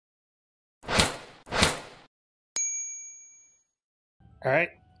All right,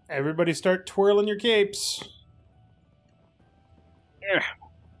 everybody start twirling your capes. Yeah.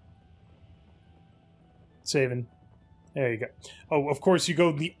 Savin. There you go. Oh, of course you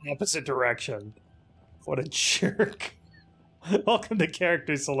go the opposite direction. What a jerk. Welcome to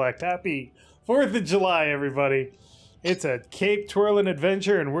Character Select. Happy 4th of July, everybody. It's a cape twirling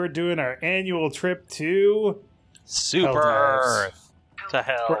adventure, and we're doing our annual trip to... Super Helldivers. Earth. To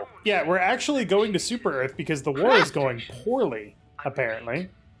hell. We're actually going to Super Earth because the war is going poorly, apparently.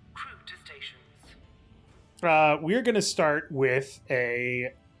 We're going to start with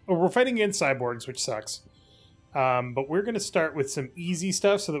a... Well, we're fighting against cyborgs, which sucks. But we're going to start with some easy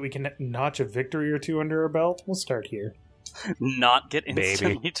stuff so that we can notch a victory or two under our belt. We'll start here. Not get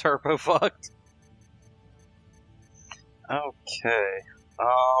instantly turbo fucked. Okay.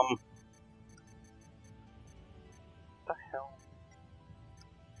 What the hell?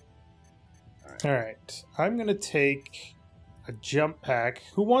 Alright. I'm going to take a jump pack.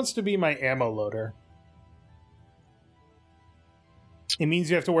 Who wants to be my ammo loader? It means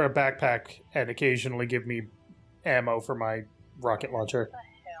you have to wear a backpack and occasionally give me ammo for my rocket launcher.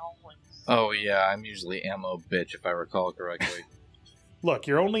 Oh yeah, I'm usually ammo bitch if I recall correctly. Look,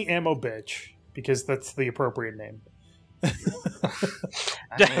 you're only ammo bitch because that's the appropriate name.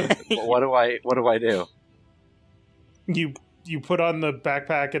 What do I do? You put on the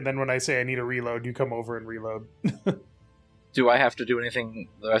backpack, and then when I say I need a reload, you come over and reload. Do I have to do anything?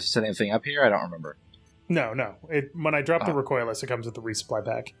 Do I have to set anything up here? I don't remember. No. When I drop the recoil list, it comes with the resupply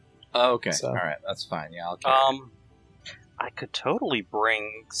pack. Oh, okay. So. All right, that's fine. Yeah, I'll carry it. I could totally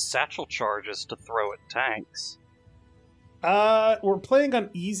bring satchel charges to throw at tanks. We're playing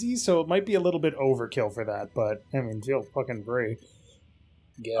on easy, so it might be a little bit overkill for that, but, I mean, feel fucking free.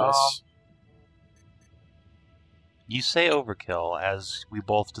 Yes. You say overkill as we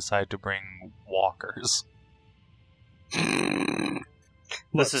both decide to bring walkers.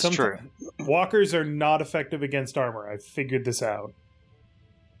 This is true. Walkers are not effective against armor. I've figured this out.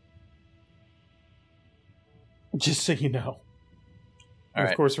 Just so you know. And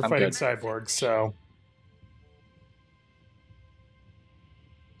of course, we're fighting cyborgs, so...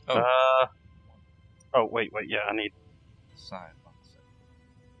 Oh, wait, yeah, I need... Side.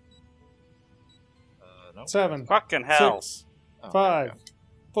 No. 7. Fucking hell. 6. 5.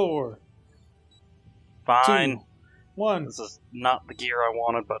 4. Fine. 2. 1. This is not the gear I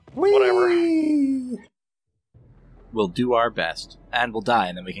wanted, but Whee! whatever. We'll do our best, and we'll die,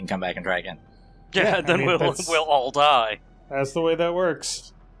 and then we can come back and try again. Yeah, then we'll all die. That's the way that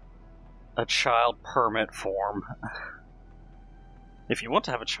works. A child permit form. If you want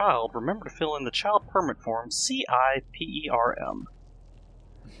to have a child, remember to fill in the child permit form, CIPERM.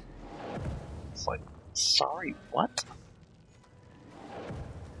 It's like, sorry, what?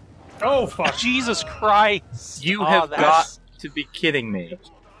 Oh, fuck. Jesus Christ! You have got to be kidding me.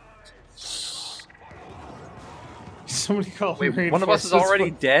 Somebody call Wait, one of us is already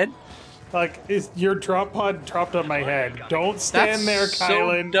dead? Like, your drop pod dropped on my head. Don't stand there,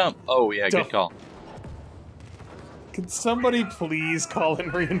 Kylen. So dumb. Oh, yeah, good call. Can somebody please call in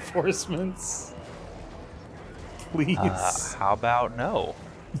reinforcements? Please. How about no?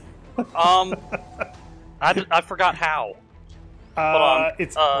 I forgot how.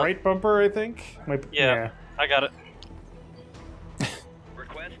 It's right bumper, I think. Yeah, I got it.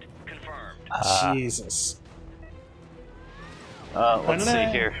 Request confirmed. Jesus. Let's see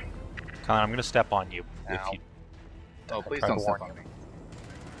here. Colin, I'm going to step on you. If you Oh, please try to don't step warn on me.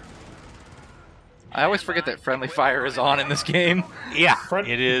 I always forget that friendly fire is on in this game. Yeah,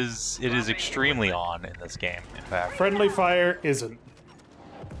 it is extremely on in this game, in fact. Friendly fire isn't.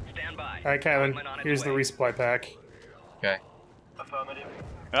 Stand by. Alright, Kylen, here's the resupply pack. Okay. Affirmative.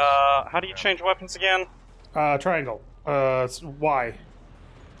 How do you change weapons again? Triangle. It's Y.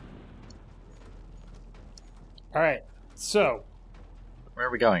 Alright, so... Where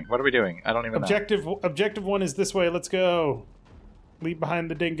are we going? What are we doing? I don't even know. Objective 1 is this way, let's go. Leave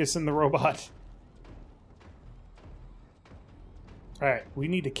behind the dingus and the robot. Alright, we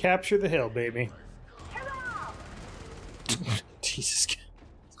need to capture the hill, baby. Jesus.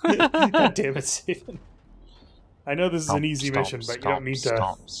 God damn it, Savin. I know this is an easy mission, but you don't need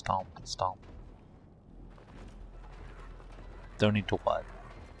to... Stomp. Don't need to what?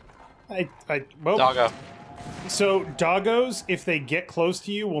 Well, Doggo. So, doggos, if they get close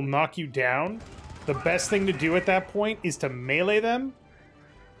to you, will knock you down. The best thing to do at that point is to melee them,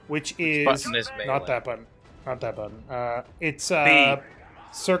 which is... button is melee? Not that button. Not that button. It's B.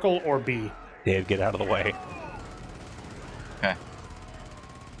 circle or B. Dave, get out of the way. Okay.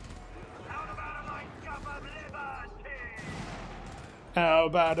 How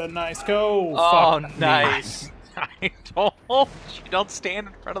about a nice go? Oh, Fuck nice. I told you don't stand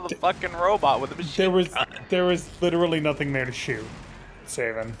in front of the fucking robot with a machine gun. There was literally nothing there to shoot,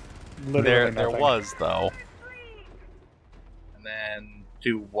 Savin. Literally There nothing. was, though. And then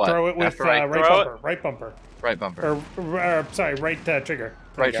do what? Throw it with After I right throw bumper. Right bumper. Right bumper. Or sorry, right trigger. There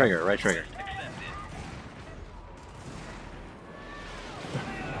Right you go. trigger. Right trigger.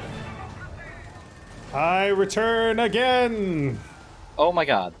 I return again. Oh my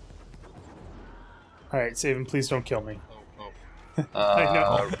god. All right, Savin, please don't kill me. Oh. I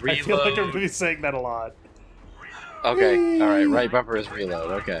know. I feel like I'm Reload. gonna be saying that a lot. Okay. All right. Right bumper is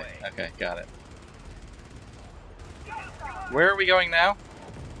reload. Okay. Okay. Got it. Where are we going now?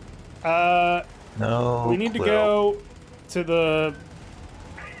 No. We need to go to the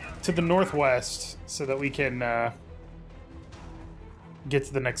northwest so that we can get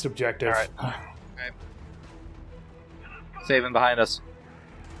to the next objective. All right. Okay. Saving behind us.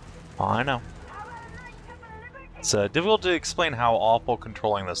 Oh, I know. It's difficult to explain how awful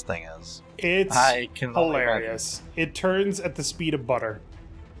controlling this thing is. It's I can only hilarious. It turns at the speed of butter.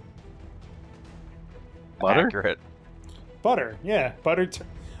 Butter? Accurate. Butter, yeah.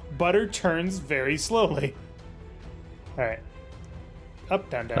 Butter turns very slowly. All right. Up,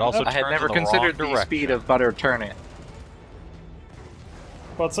 down, down. It also up. I had turns never in the considered wrong the direction. speed of butter turning.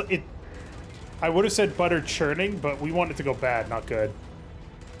 Well, it. I would have said butter churning, but we want it to go bad, not good.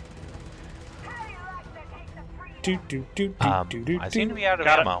 Do do do do do do. I seem to be out of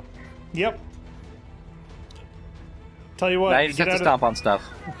Got it. ammo. Yep. Tell you what, Now if you you just have get to out stomp on stuff.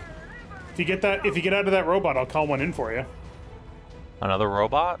 if you get out of that robot, I'll call one in for you. Another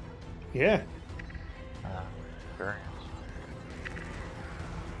robot? Yeah. Very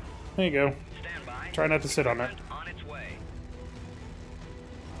There you go. Stand by. Try not to sit on it. On its way.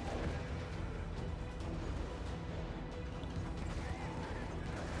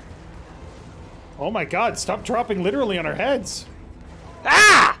 Oh my god, stop dropping literally on our heads.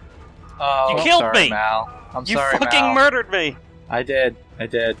 Ah! Oh, You I'm killed sorry, me! Mal. I'm You sorry, fucking Mal. murdered me! I did.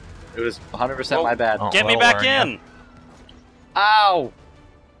 It was 100% my bad. Oh. Get me well, back learn, in! Ow!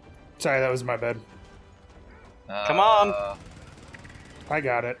 Sorry, that was my bad. Come on. I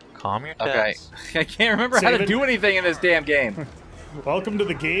got it. Calm your Okay. tits. I can't remember how to Savin. do anything in this damn game. Welcome to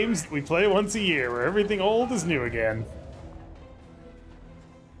the games we play once a year, where everything old is new again.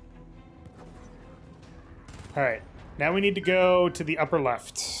 Alright, now we need to go to the upper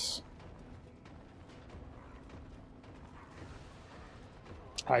left.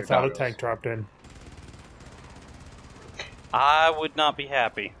 I thought a doggos. tank dropped in. I would not be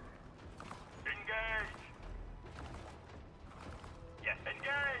happy. Engage. Yes,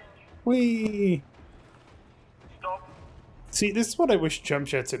 engage. Whee! Stop. See, this is what I wish jump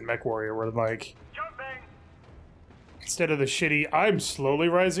jets in MechWarrior were like. Jumping. Instead of the shitty, I'm slowly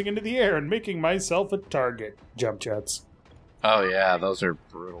rising into the air and making myself a target jump jets. Oh yeah, those are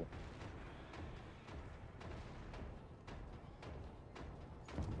brutal.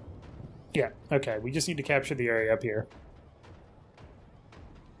 Yeah, okay, we just need to capture the area up here.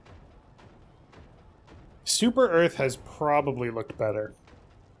 Super Earth has probably looked better.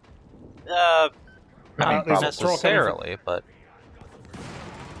 Uh, I mean, there's not a troll coming from- necessarily, but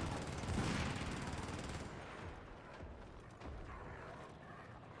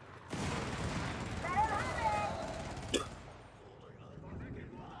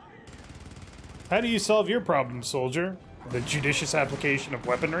How do you solve your problem, soldier? The judicious application of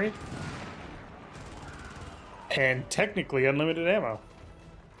weaponry? And technically unlimited ammo.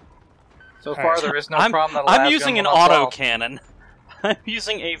 So far, Alright. there is no I'm, problem that I'm las using gun an will not solve. autocannon. I'm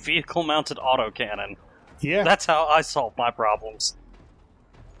using a vehicle-mounted autocannon. Yeah. That's how I solve my problems.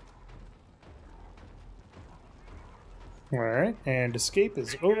 Alright, and escape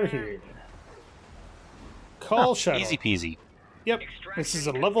is over here. Call shuttle. easy peasy. Yep, this is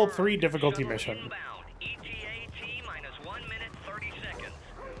a level 3 difficulty mission. Inbound. ETA T minus 1 minute 30 seconds.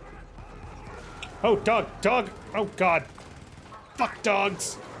 Oh, dog! Oh god. Fuck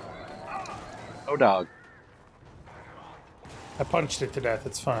dogs! Oh dog. I punched it to death,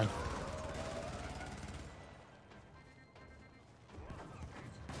 it's fine.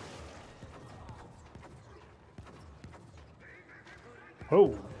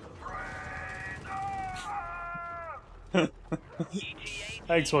 Oh.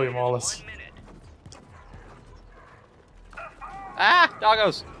 Thanks, William Wallace. 1 minute. Ah,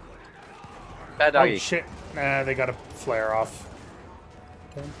 doggos. Bad doggy. Oh shit. Nah, they got a flare off.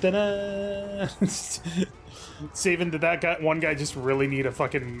 Dun-dun-dun. Savin, did that one guy just really need a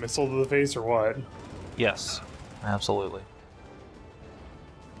fucking missile to the face or what? Yes, absolutely.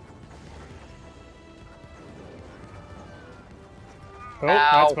 Oh,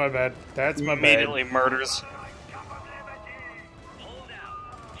 Ow. that's my bad. That's my bad. Immediately murders.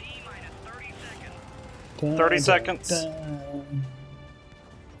 30 seconds.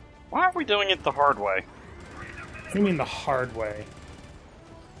 Why are we doing it the hard way? What do you mean the hard way?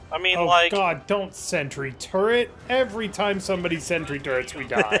 I mean, Oh like... god, don't sentry turret. Every time somebody sentry turrets, we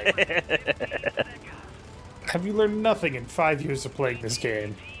die. Have you learned nothing in 5 years of playing this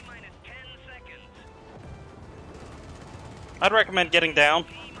game? I'd recommend getting down.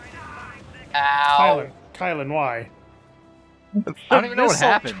 Ow! Kylen, why? I don't even know what Missile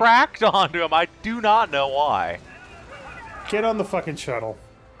happened. tracked onto him. I do not know why. Get on the fucking shuttle.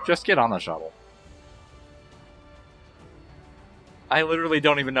 Just get on the shuttle. I literally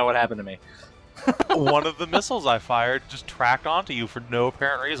don't even know what happened to me. One of the missiles I fired just tracked onto you for no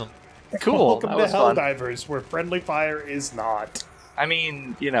apparent reason. Cool. Welcome that to was fun. Helldivers, where friendly fire is not. I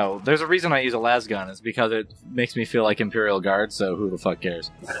mean, you know, there's a reason I use a las gun. It's because it makes me feel like Imperial Guard, so who the fuck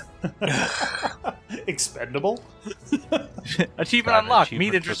cares? Expendable? Achievement Got an unlocked. achievement Meet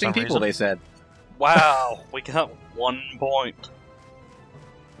for interesting some people, reason. they said. Wow, we got 1 point.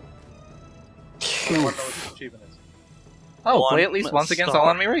 Oh, One play at least once against star. all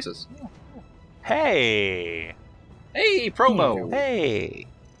enemy races. Hey! Hey, promo! Hey!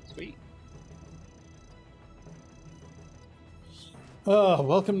 Sweet.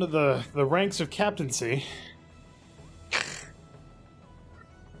 Welcome to the ranks of captaincy.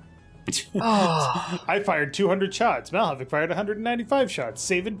 I fired 200 shots. Malhavoc fired 195 shots.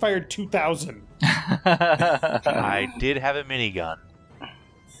 Savin fired 2,000. I did have a minigun.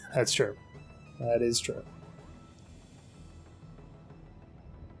 That's true. That is true.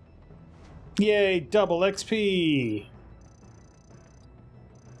 Yay, double XP!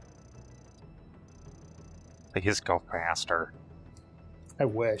 They just go faster. I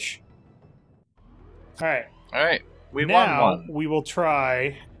wish. Alright. Alright, we Now, won one. we will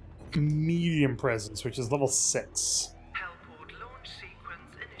try medium presence, which is level 6. Hellport launch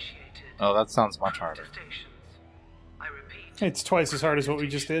sequence initiated. Oh, that sounds much harder. Stations. I repeat. It's twice as hard as what we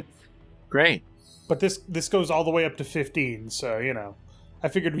just did. Great. But this goes all the way up to 15, so, you know. I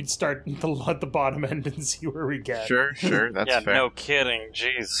figured we'd start at the bottom end and see where we get. Sure, that's Yeah, fair. no kidding.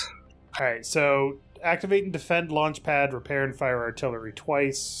 Jeez. Alright, so activate and defend launch pad, repair and fire artillery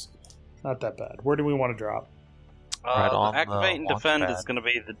twice. Not that bad. Where do we want to drop? Right on activate the and launch defend pad. is going to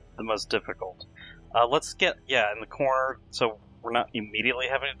be the most difficult. Let's get, in the corner, so we're not immediately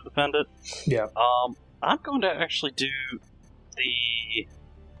having to defend it. Yeah. I'm going to actually do the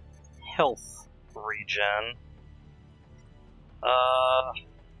health regen.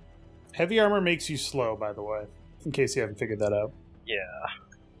 Heavy armor makes you slow, by the way, in case you haven't figured that out. Yeah.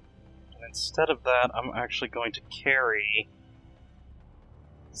 And instead of that, I'm actually going to carry,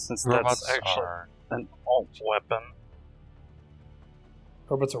 since Robots that's actually are... an alt weapon.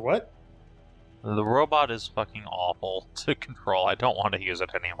 Robots are what? The robot is fucking awful to control. I don't want to use it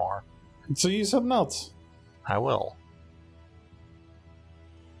anymore. So use something else. I will.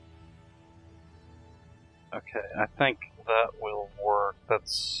 Okay, I think that will work.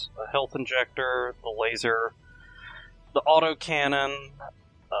 That's a health injector, the laser, the autocannon,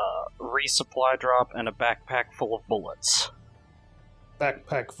 resupply drop, and a backpack full of bullets.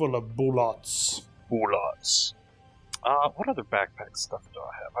 Backpack full of bullets. Bullets. What other backpack stuff do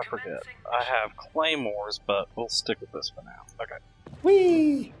I have? I forget. I have claymores, but we'll stick with this for now. Okay.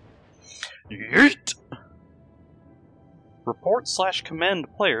 Whee! Yeet!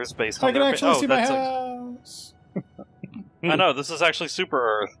 Report/commend players based on I can their... actually see my that's house! I know, this is actually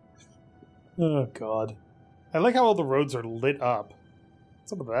Super Earth. Oh, God. I like how all the roads are lit up.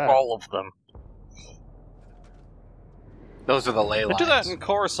 What's up with that? All of them. Those are the ley They lines. do that in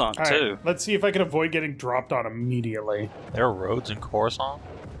Coruscant, All right, too. let's see if I can avoid getting dropped on immediately. There are roads in Coruscant?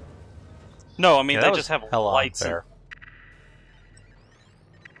 No, I mean, Yeah, they that just was have hella lights. unfair.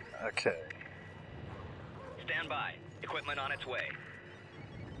 Okay. Stand by. Equipment on its way.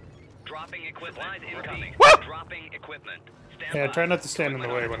 Dropping equipment. Supplies incoming. Woo! Dropping equipment. Stand Yeah, by. try not to stand in the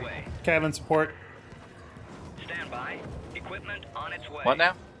way Equipment when... on its way. Kylen, support. Stand by. Equipment on its way. What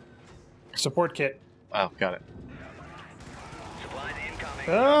now? Support kit. Oh, got it. Supplies incoming.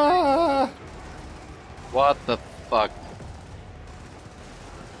 Ah! What the fuck?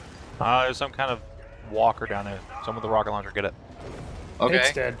 There's some kind of walker down there. Someone with the rocket launcher, get it. Okay.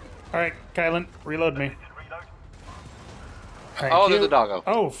 It's dead. Alright, Kylen, reload me. Thank Oh, you. there's a doggo.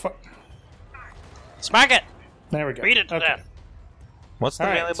 Oh, fuck. Smack it! There we go. Beat it to Okay. death. What's the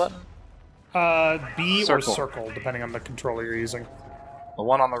All right. melee button? B Circle. or circle, depending on the controller you're using. The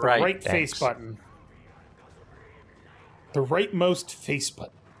one on the The right. right face Thanks. button. The rightmost face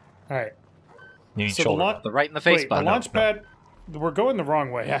button. Alright. You need So the shoulder. launch... The right in the face Wait, button. the launch pad... We're going the wrong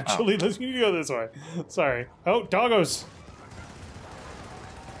way, actually. Let's need to go this way. Sorry. Oh, doggos!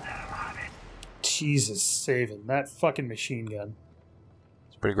 Jesus, Savin, that fucking machine gun.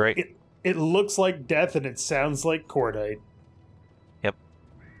 It's pretty great. It looks like death and it sounds like cordite. Yep.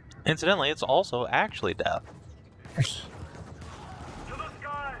 Incidentally, it's also actually death.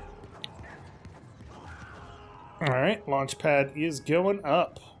 Alright, launch pad is going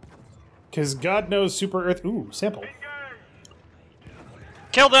up. Because God knows Super Earth... Ooh, sample.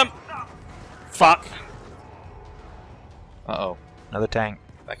 Kill them! Fuck. Uh-oh. Another tank.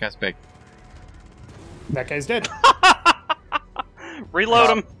 That guy's big. That guy's dead.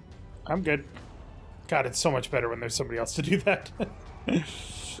 Reload him. I'm good. God, it's so much better when there's somebody else to do that.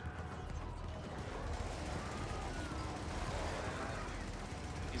 He's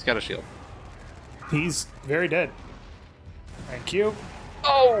got a shield. He's very dead. Thank you.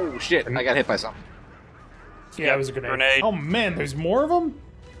 Oh, shit. I got hit by something. Yeah, Yep, it was a grenade. grenade. Oh man, there's more of them?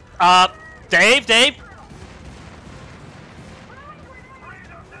 Dave!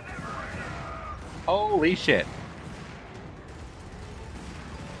 Holy shit.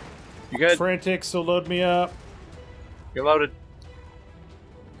 You good? Frantic, so load me up. You're loaded.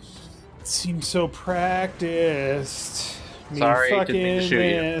 Seems so practiced. Me Sorry, didn't fucking mean to shoot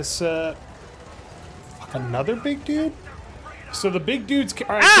you. this up. Fuck, another big dude? So the big dudes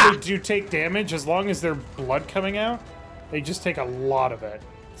actually do take damage as long as there's blood coming out. They just take a lot of it.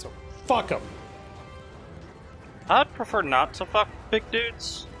 So fuck them. I'd prefer not to fuck big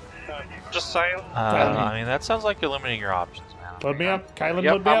dudes. Just saying. I mean, that sounds like you're limiting your options, man. Load me up. Kylen, load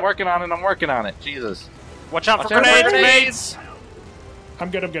Yep, me I'm up. working on it. I'm working on it. Jesus. Watch out Watch for out for grenades! I'm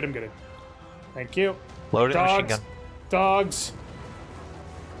good. Thank you. Loaded machine gun. Dogs.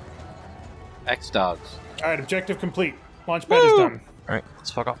 X-Dogs. Alright, objective complete. Launchpad is done. Alright,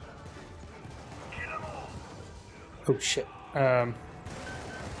 let's fuck off. Oh shit.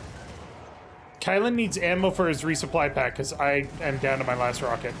 Kylen needs ammo for his resupply pack because I am down to my last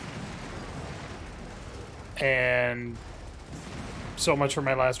rocket. And so much for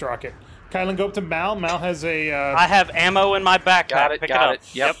my last rocket. Kylen, go up to Mal. Mal has a... I have ammo in my backpack. Got it, Pick got it it.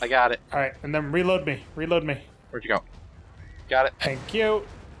 up. Yep, I got it. Alright, and then reload me. Reload me. Where'd you go? Got it. Thank you.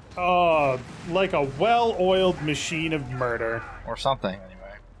 Oh, like a well-oiled machine of murder. Or something,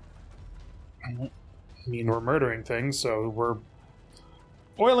 anyway. I mean, we're murdering things, so we're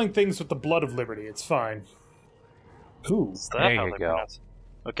oiling things with the blood of liberty. It's fine. Ooh, Is that There how you they go. pronounce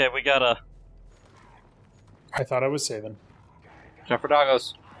it? Okay, we got a... I thought I was saving. Jump for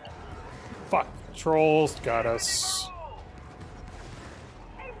doggos. Fuck. Trolls got us.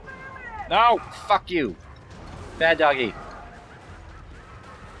 No! Fuck you! Bad doggy.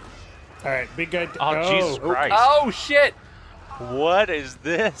 Alright, big guy... Oh, Jesus Christ. Oh, shit! What is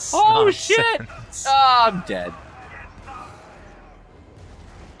this? Oh, nonsense? shit! Oh, I'm dead.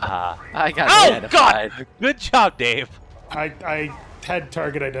 I got Oh, identified. Good job, Dave. I had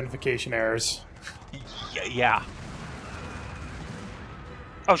target identification errors. Yeah.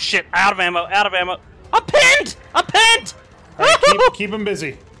 Oh shit, out of ammo. I'm pinned! Alright, keep him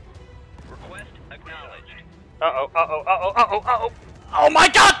busy. Request acknowledged. Uh-oh. Oh my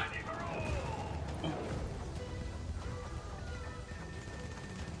god!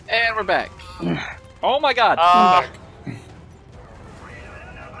 And we're back. Oh my god.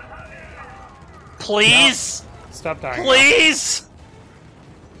 Please! Stop dying. Please!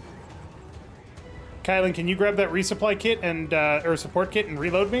 Kylen, can you grab that resupply kit and or support kit and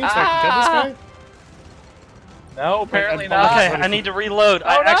reload me so I can kill this guy? No, apparently I'm- not. Okay, I need to reload.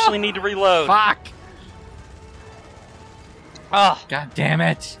 I no. actually need to reload. Fuck. Oh, God damn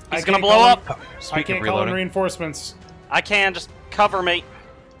it. he's I gonna can't blow call up. I Speaking can't of call in reloading, reinforcements. I can, just cover me.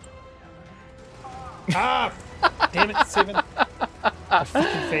 Ah! Damn it, Savin. My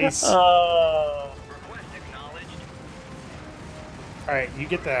fucking face. Request acknowledged. Alright, you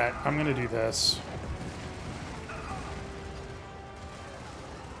get that. I'm gonna do this.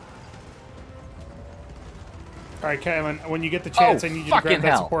 Alright, Kylen, when you get the chance, Oh, I need you to grab fucking that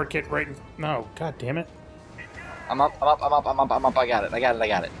hell. support kit right in... No, god damn it. I'm up. I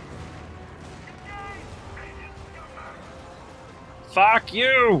got it. Fuck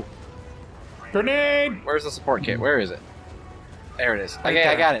you! Grenade! Where's the support kit? Where is it? There it is. Right Okay,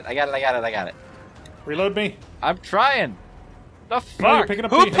 I there. got it. Reload me. I'm trying. The fuck? No, you're picking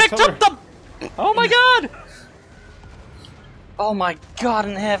up Who the picked artillery. up the... Oh my god! Oh my god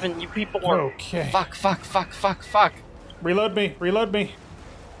in heaven, you people are... Okay. Fuck. Reload me.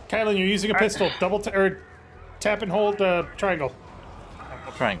 Kylen, you're using a pistol. Tap and hold triangle.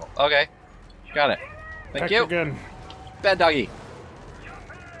 Triangle. Okay. Got it. Thank Back you. your gun. Bad doggy.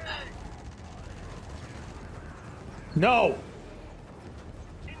 No!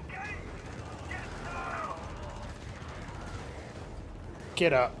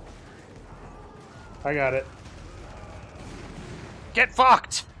 Get up. I got it. Get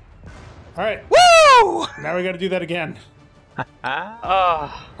fucked! Alright, Woo! now we gotta do that again.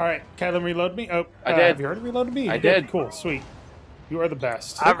 Alright, Kylen, reload me. Oh, I did. Have you already reloaded me? I You did. Cool, sweet. You are the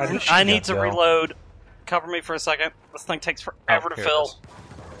best. I need to go? reload. Cover me for a second. This thing takes forever to here it fill. is.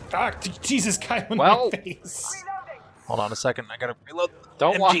 Ah, Jesus, Kylen, Well- my face. Hold on a second. I gotta reload.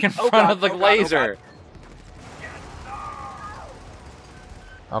 Don't walk in front of the laser.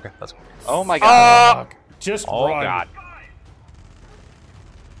 Okay, that's cool. Oh my god. Fuck. Just Oh run. god.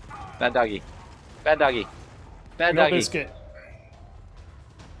 Bad doggy. Bad doggy. Bad No doggy. biscuit.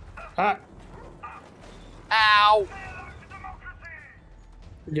 Ah, Ow!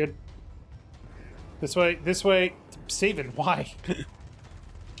 we're good. This way, this way. Savin, why?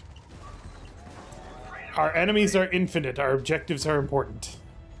 Our enemies are infinite. Our objectives are important.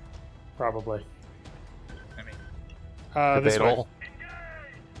 Probably. This way. Debatable.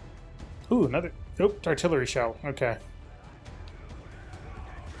 Ooh, another. Nope, artillery shell. Okay.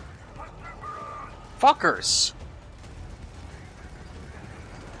 Fuckers!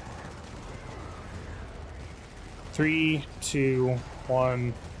 Three, two,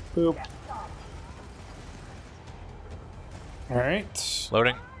 one. Boop. Alright.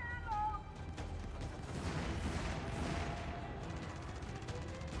 Loading.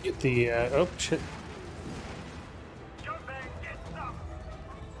 Get the, oh, shit.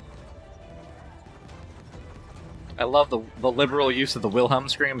 I love the liberal use of the Wilhelm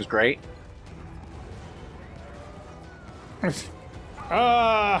scream is great.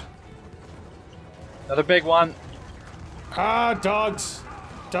 Ah! Another big one. Ah, dogs!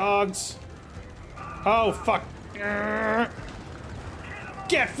 Dogs! Oh, fuck!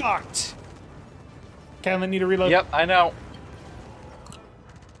 Get fucked! Kylen, need to reload. Yep, I know.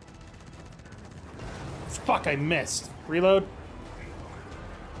 Fuck, I missed. Reload.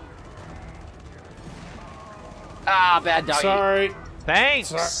 Ah, bad doggy. Sorry. Thanks.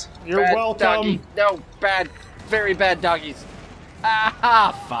 Sorry. You're Bad welcome. Doggy. No, bad. Very bad doggies.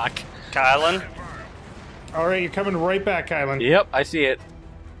 Ah, fuck. Kylen. Alright, you're coming right back, Kylen. Yep, I see it.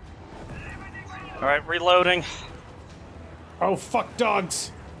 Alright, reloading. Oh, fuck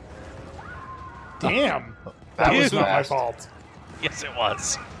dogs. Damn. That That was was not my fast. fault. Yes, it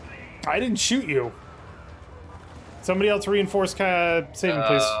was. I didn't shoot you. Somebody else reinforce Savin,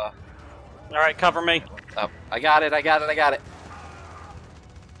 please. Alright, cover me. Oh, I got it.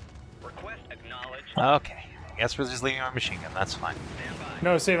 Request acknowledged. Okay. I guess we're just leaving our machine gun. That's fine. Stand by.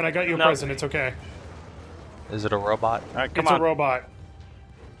 No, Savin, I got you a No. present. It's okay. Is it a robot? Alright, come It's on. a robot.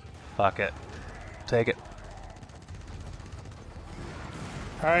 Fuck it. Take it.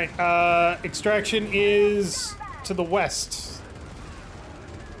 Alright, extraction is to the west.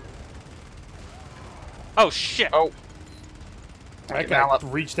 Oh, shit. Oh, That Mal guy up.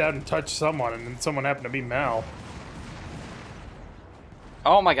 reached out and touched someone, and then someone happened to be Mal.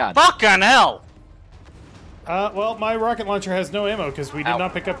 oh my god. Fucking hell! Well, my rocket launcher has no ammo because we did Ow.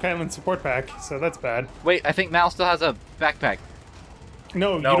 not pick up Kylen's support pack, so that's bad. Wait, I think Mal still has a backpack.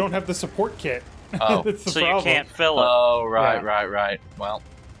 No, No. you don't have the support kit. Oh. That's the So problem. you can't fill it. Oh, right, Yeah. right. Well,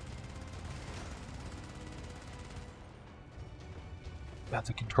 God,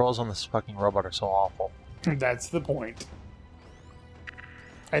 the controls on this fucking robot are so awful. That's the point.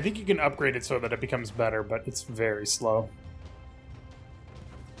 I think you can upgrade it so that it becomes better, but it's very slow.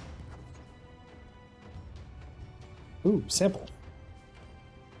 Ooh, sample.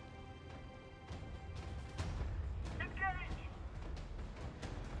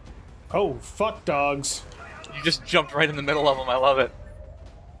 Oh, fuck dogs. you just jumped right in the middle of them. I love it.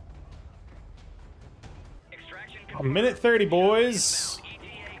 Extraction A minute 30, boys.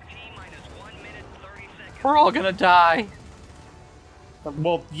 ETA T-minus 1 minute 30 seconds. We're all gonna die.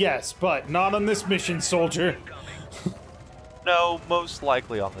 Well, yes, but not on this mission, soldier. No, most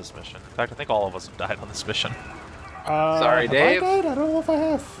likely on this mission. In fact, I think all of us have died on this mission. Sorry, have Dave. I died? I don't know if I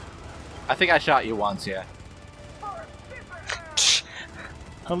have. I think I shot you once, yeah.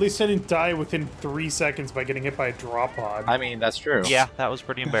 At least I didn't die within 3 seconds by getting hit by a Droppod. I mean, that's true. Yeah, that was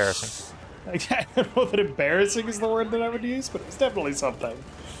pretty embarrassing. I don't know that embarrassing is the word that I would use, but it's definitely something.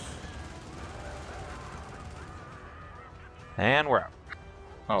 And we're out.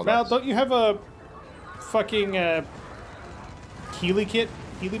 Oh, Val, that's... don't you have a fucking Healy kit?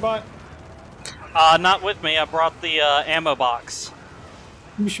 Healy bot? Not with me. I brought the ammo box.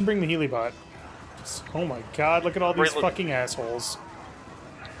 We should bring the Healy bot. Oh my god, look at all these Really? fucking assholes.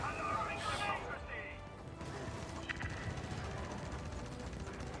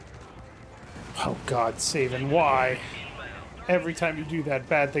 Oh god, Savin, why? Every time you do that,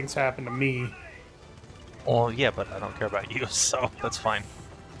 bad things happen to me. Well, yeah, but I don't care about you, so that's fine.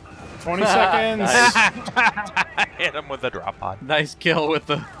 20 seconds. Hit him with the drop pod. Nice kill with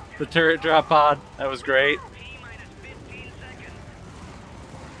the turret drop pod. That was great.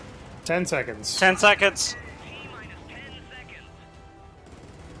 10 seconds. 10 seconds.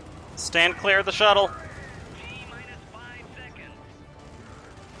 Stand clear of the shuttle.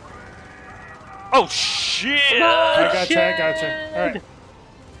 Oh shit! I gotcha. Alright.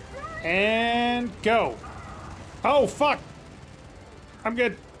 And go. Oh, fuck! I'm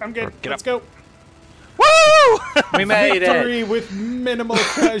good. Let's go. Woo! We made Victory it. with minimal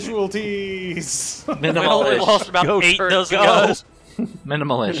casualties. We only Minimalish. lost about Go, 8 turret, dozen go. guys.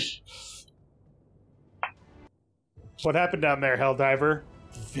 Minimalish. What happened down there, Helldiver?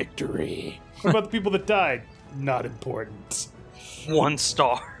 Victory. What about the people that died? Not important. 1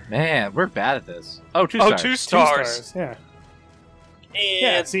 star. Man, we're bad at this. Oh, 2 Oh, stars. 2 2 stars. stars. Yeah. And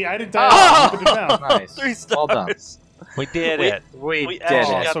Yeah, see, I didn't die. Oh! I put it down. Nice. 3 stars. Well done. We did We- it. We We did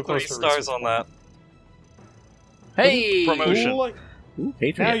actually it. got So 3 close to stars research. on that. Hey! Promotion. Ooh, Ooh, Now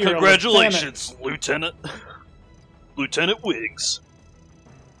Patriot. you're Congratulations, Lieutenant Wiggs.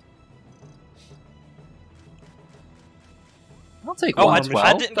 I'll take Oh, one I as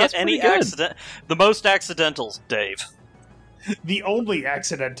well. didn't That's get any pretty good. accident. The most accidentals, Dave. The only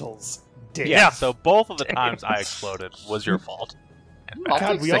accidentals. Dave. Yeah. So both of the times I exploded was your fault. I'll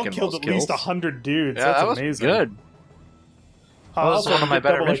God, take we all second killed most at least kills. 100 dudes. Yeah, That's that was amazing. good. That was Also, one of my get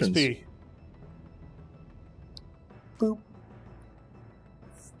better double missions. XP. Boop.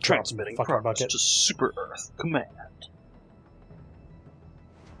 Transmitting Fucking progress bucket. to Super Earth Command.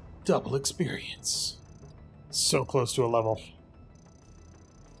 Double experience. So close to a level.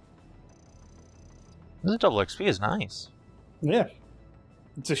 This double XP is nice. Yeah.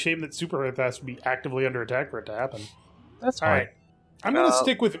 It's a shame that Super Earth has to be actively under attack for it to happen. That's All right. I'm going to Uh,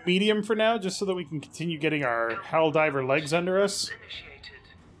 stick with medium for now, just so that we can continue getting our Helldiver legs under us.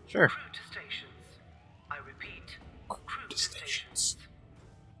 Sure. Stations.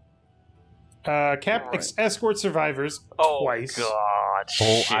 Cap Alright. escort survivors twice. God.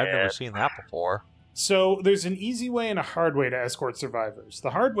 Oh, shit. I've never seen that before. So there's an easy way and a hard way to escort survivors.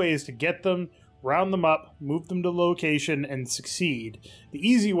 The hard way is to get them, round them up, move them to location, and succeed. The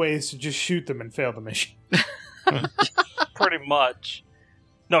easy way is to just shoot them and fail the mission. Pretty much.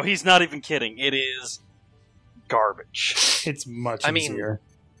 No, he's not even kidding. It is garbage. It's much I mean, easier.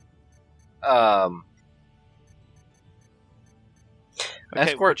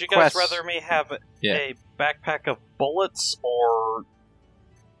 Okay, Escort would you guys quests. rather me have Yeah. a backpack of bullets or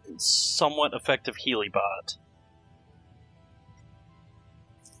somewhat effective Healy bot?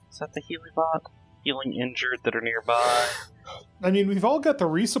 Is that the Healy bot? Healing injured that are nearby. I mean, we've all got the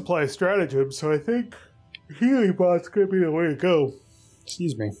resupply stratagem, so I think healing bot's gonna be the way to go.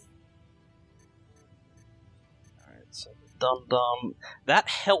 Excuse me. Alright, so Dum Dum. That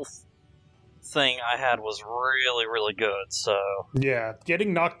health thing I had was really, really good, so Yeah,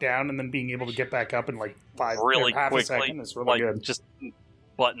 getting knocked down and then being able to get back up in like really half a quickly, second is really like good. just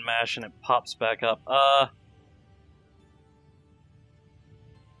button mash and it pops back up.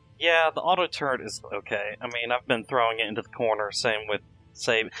 Yeah, the auto turret is okay. I mean, I've been throwing it into the corner. Same with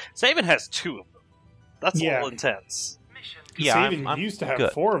Savin. Savin has 2 of them. That's a Yeah. little intense. Yeah, Savin I'm used to have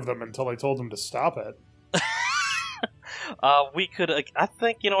good. 4 of them until I told him to stop it. We could. I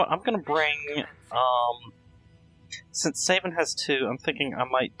think you know what. I'm gonna bring. Since Savin has 2, I'm thinking I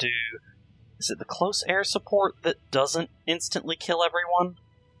might do. Is it the close air support that doesn't instantly kill everyone?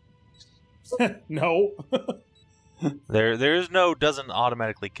 No. There is no doesn't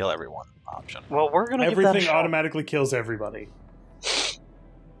automatically kill everyone option. Well, we're gonna give that a Everything shot. automatically kills everybody.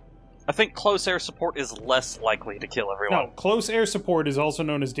 I think close air support is less likely to kill everyone. No, close air support is also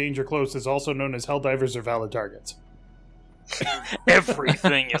known as danger close, is also known as Helldivers or valid targets.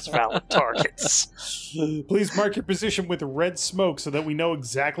 Everything is valid targets. Please mark your position with red smoke so that we know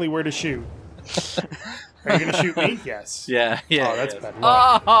exactly where to shoot. Are you going to shoot me? Yes. Yeah. Oh, that's bad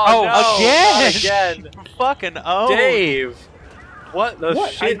luck. Oh, Oh, no, again! not again! Fucking Dave! What the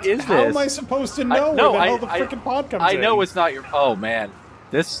What? shit is How this? am I supposed to know no, where the hell I- the I- freaking pod comes I in? know it's not your... Oh, man.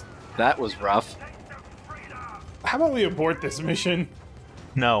 That was rough. How about we abort this mission?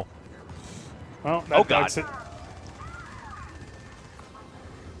 No. Well, that Oh, God. exit.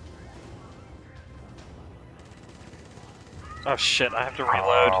 Oh shit! I have to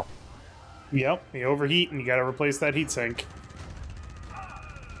reload. Oh. Yep, you overheat and you got to replace that heatsink.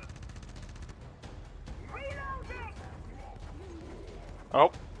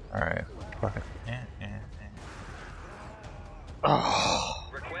 Oh. Alright. Request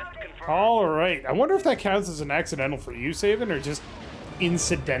confirmed. All right. I wonder if that counts as an accidental for you, Savin, or just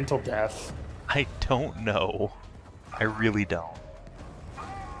incidental death. I don't know. I really don't.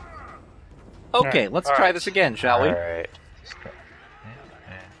 Okay, Alright. let's try this again, shall we? Alright.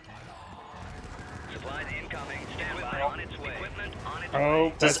 Supplies incoming. Standby on its way. Equipment on its way. Oh,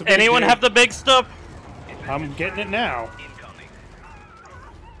 that's Does a big anyone dude. have the big stuff? I'm getting it now. Incoming.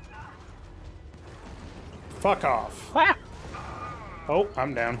 Fuck off. Ah! Oh,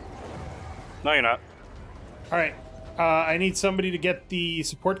 I'm down. No, you're not. Alright. I need somebody to get the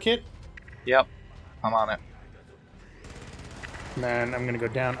support kit. Yep, I'm on it. And then I'm gonna go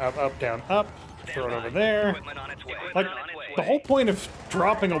down, up, down, up. Throw it over there. Equipment on its way. Like, On its way. the whole point of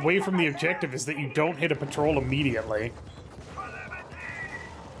dropping away from the objective is that you don't hit a patrol immediately.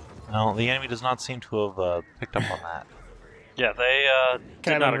 No, the enemy does not seem to have picked up on that. Yeah, they did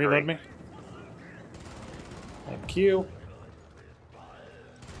Kylen, not agree. reload me. Thank you.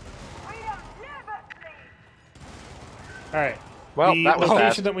 Alright. Well, the that was location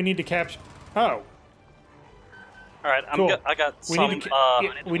fast. that we need to capture. Oh, All right, cool. I got we some need to,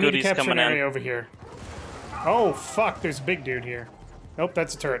 yeah, we need to goodies capture coming an area in. over here. Oh, fuck, there's a big dude here. Nope,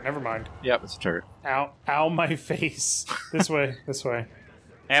 that's a turret, never mind. Yep, it's a turret. Ow, ow, my face. This way, this way.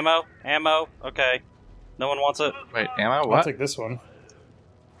 Ammo, ammo. Okay, no one wants it. Wait, ammo? I'll What? take this one.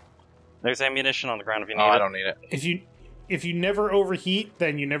 There's ammunition on the ground if you need Oh, it. I don't need it. If you never overheat,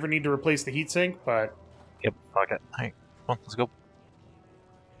 then you never need to replace the heatsink, but... Fuck it. Alright, well, let's go.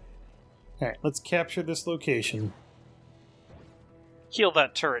 Alright, let's capture this location. Heal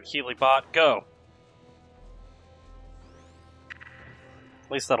that turret, Healy bot. Go.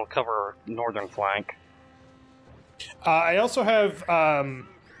 At least that'll cover our northern flank. I also have a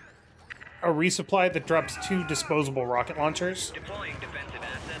resupply that drops 2 disposable rocket launchers. Deploying defensive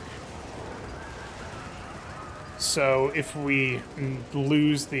assets. So if we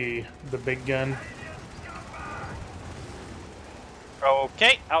lose the big gun...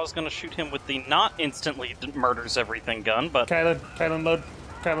 Okay, I was gonna shoot him with the not instantly murders everything gun, but Kylen load.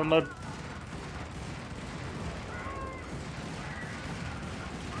 Kylen load.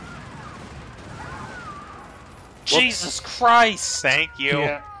 Jesus Christ! Thank you.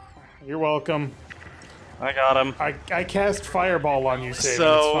 Yeah, you're welcome. I got him. I cast fireball on you, Savin. It's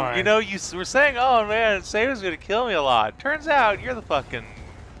So, fine. you know, you were saying, oh man, Saban's gonna kill me a lot. Turns out, you're the fucking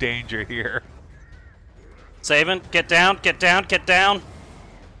danger here. Savin, get down, get down, get down!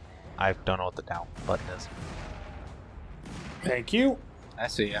 I don't know what the down button is. Thank you. I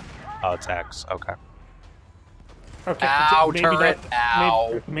see ya. Oh, it's X. Okay. Okay. Ow, maybe turret,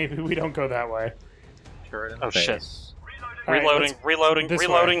 ow. Maybe we don't go that way. Turret in the Oh, face. shit. All right, Reloading, let's- reloading, this way.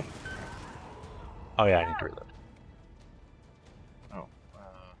 reloading. Oh yeah, I need to reload. Oh.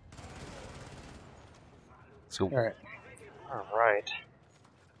 So, All right. Alright.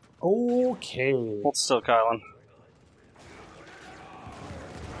 Okay. Hold still, Kylen.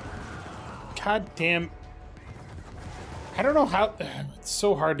 God damn. I don't know how... It's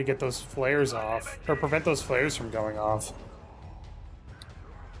so hard to get those flares off. Or prevent those flares from going off.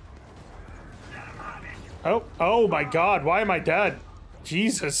 Oh my god, why am I dead?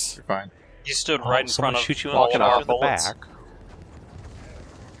 Jesus. You're fine. You stood oh, right in someone front of shoot you in all the of our shoulder in the bullets. back.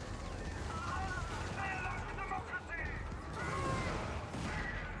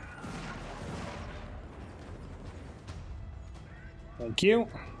 Thank you.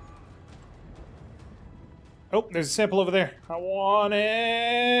 Oh, there's a sample over there. I want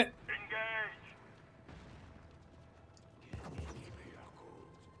it.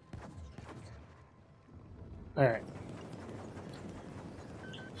 Alright.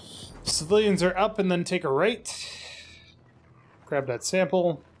 Civilians are up and then take a right. Grab that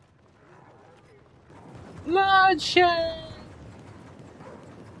sample.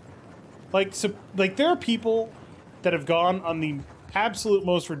 Like, so, like, there are people that have gone on the absolute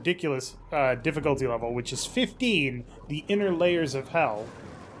most ridiculous difficulty level, which is 15, the inner layers of hell,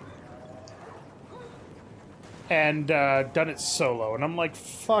 and done it solo, and I'm like,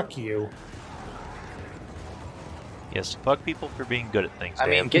 fuck you. Yes, fuck people for being good at things. I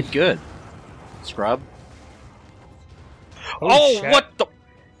mean, Dan. get good. Scrub. Oh, shit. what the?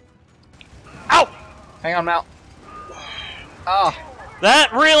 Ow! Hang on, Mal. Oh,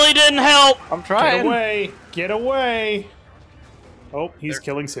 That really didn't help! I'm Get trying. away! Get away! Oh, he's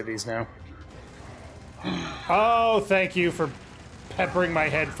killing cities now. Oh, thank you for peppering my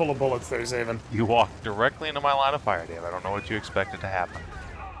head full of bullets there, Savin. You walked directly into my line of fire, Dave. I don't know what you expected to happen.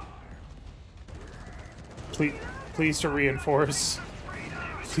 Please to reinforce.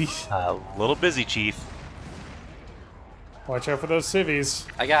 Please. A little busy, Chief. Watch out for those civvies.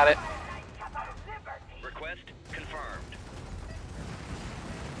 I got it. Request confirmed.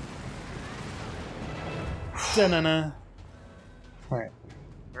 Da-na-na. Alright.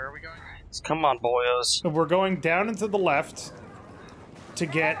 Where are we going? Come on, boyos. So we're going down and to the left. to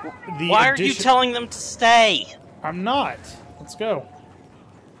get the Why are you telling them to stay? I'm not. Let's go.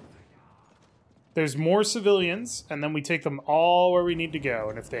 There's more civilians, and then we take them all where we need to go.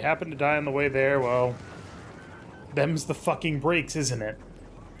 And if they happen to die on the way there, well, them's the fucking breaks, isn't it?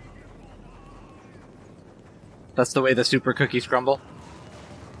 That's the way the super cookies crumble.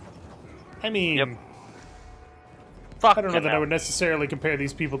 I mean, Yep. Fuck I don't know that now. I would necessarily compare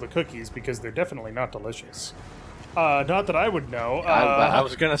these people to cookies, because they're definitely not delicious. Not that I would know. I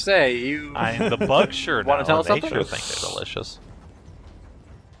was gonna say, you... The bugs sure Wanna know, tell us they something? sure think they're delicious.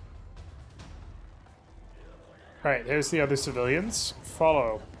 Alright, there's the other civilians.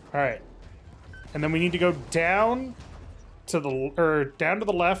 Follow. Alright. And then we need to go down to the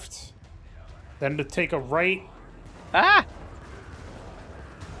left, then to take a right. Ah!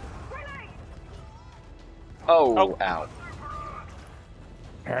 Oh, Oh. ow.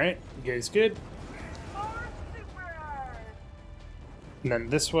 Alright, you guys good? And then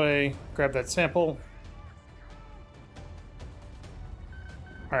this way, grab that sample.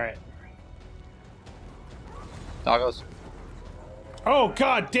 Alright. Doggos. Oh,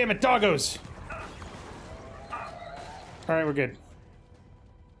 god damn it, doggos! Alright, we're good.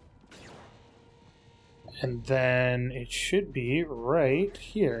 And then it should be right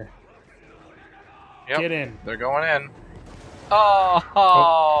here. Yep. Get in. They're going in.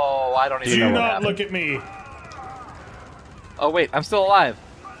 Oh, I don't even know Do what not happened. look at me! Oh, wait, I'm still alive.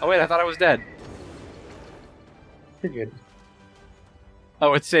 Oh, wait, I thought I was dead. You're good.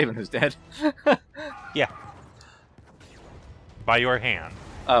 Oh, it's Savin who's dead. Yeah. By your hand.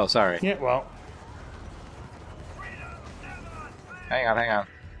 Oh, sorry. Yeah, well, Hang on.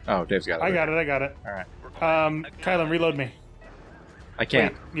 Oh, Dave's got it. I got it. Alright. Kylen, reload me. I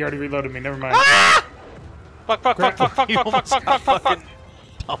can't. Wait, you already reloaded me, never mind. Fuck. You almost got fucking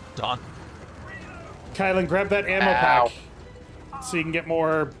dumped on. Kylen, grab that ammo Ow. pack so you can get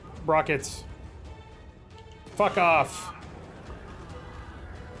more rockets. Fuck off.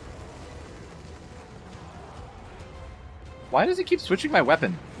 Why does it keep switching my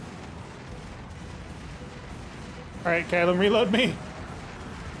weapon? Alright, Kylen, reload me.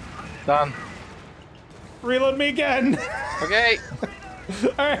 Done. Reload me again. Okay.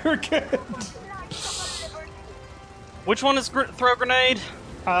 Alright, we're good. Which one is throw grenade?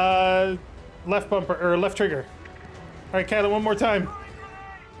 Left bumper, or left trigger. Alright, Kylen, one more time.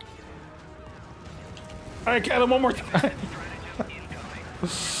 Alright, Kylen, one more time.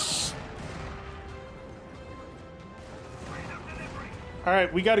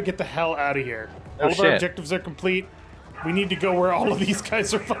 Alright, we gotta get the hell out of here. Oh, All of our shit. objectives are complete. We need to go where all of these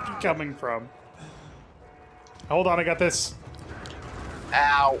guys are fucking coming from. Hold on, I got this.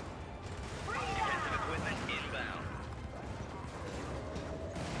 Ow.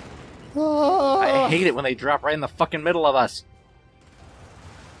 I hate it when they drop right in the fucking middle of us.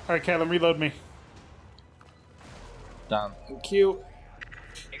 Alright, Kylen, reload me. Done. Thank you.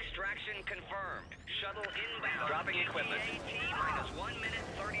 Extraction confirmed. Shuttle inbound. Dropping equipment. T-minus 1 minute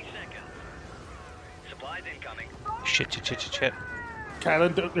 30 seconds. Supplies incoming. Shit.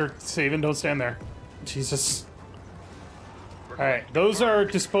 Kylen, or Savin, don't stand there. Jesus. Alright, those are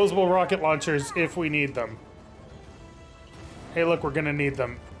disposable rocket launchers if we need them. Hey, look, we're gonna need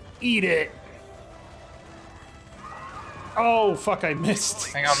them. Eat it! Oh, fuck, I missed.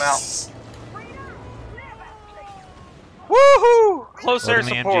 Hang on, Mal. Woohoo! Close air Loading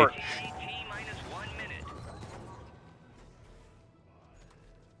the support. T-minus 1 minute.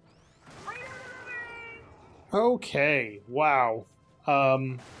 Okay, wow.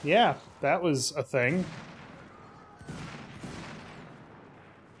 Yeah, that was a thing.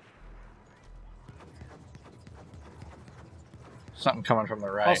 Something coming from the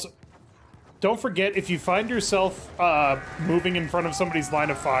right. Also, don't forget, if you find yourself moving in front of somebody's line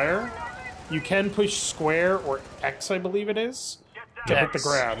of fire, you can push square or X, I believe it is, to hit the X.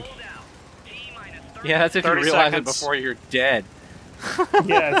 ground. Yeah, that's if you 30 realize seconds. it before you're dead.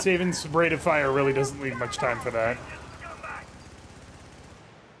 Yeah, Savin's rate of fire really doesn't leave much time for that.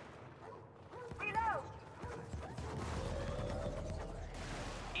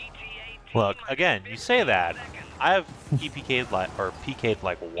 Look, again, you say that. I've PK'd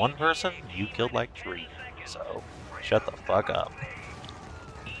like one person, you killed like 3. So, shut the fuck up.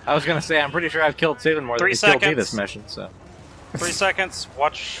 I was gonna say, I'm pretty sure I've killed Savin more than 3 he's killed me seconds. this mission, so. 3 seconds.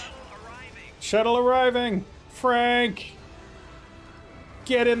 Watch. Shuttle arriving! Frank!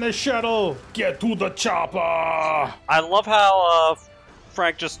 Get in the shuttle! Get to the chopper! I love how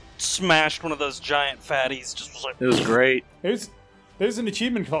Frank just smashed one of those giant fatties. Just was like, It was great. There's an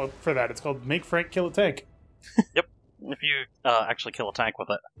achievement for that. It's called Make Frank Kill a Tank. if you actually kill a tank with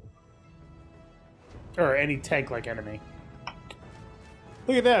it. Or any tank-like enemy.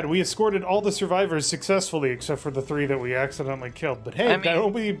 Look at that. We escorted all the survivors successfully, except for the 3 that we accidentally killed. But hey,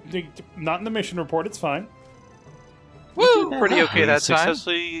 that'll be not in the mission report. It's fine. Woo! Pretty okay that time.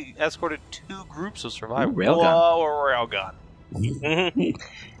 Successfully escorted 2 groups of survivors. Railgun. Whoa, a railgun.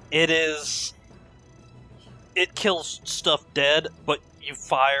 It kills stuff dead, but you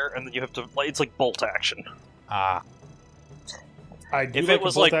fire and then you have to. It's like bolt action. Ah. I do If like it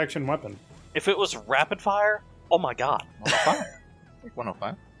was a bolt like- action weapon. If it was rapid fire, oh my god. 105. Like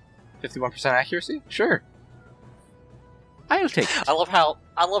 105. 51% accuracy? Sure. I'll take it. I love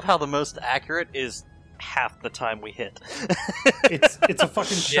how the most accurate is half the time we hit. It's a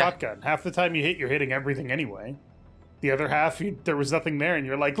fucking shotgun. Half the time you hit, you're hitting everything anyway. The other half, there was nothing there, and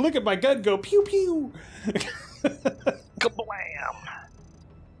you're like, look at my gun go pew pew. Kablam!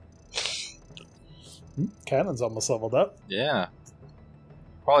 Kylen's almost leveled up. Yeah.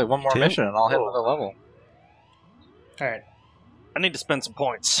 Probably one more 2? mission and I'll hit another level. Alright. I need to spend some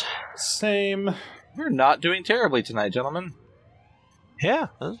points. Same. We're not doing terribly tonight, gentlemen. Yeah,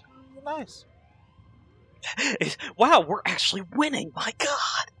 that's nice. Wow, we're actually winning! My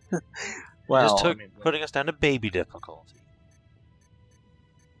god! Well, Just took I mean, putting us down to baby difficulty.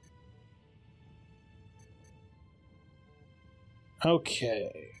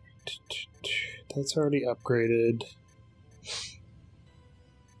 Okay. That's already upgraded.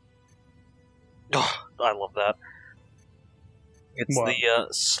 Oh, I love that. It's What? the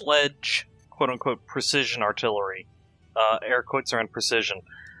sledge, quote-unquote, precision artillery. Air quotes around precision.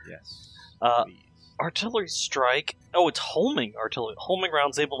 yes. Please. Artillery strike. Oh, it's homing artillery. Homing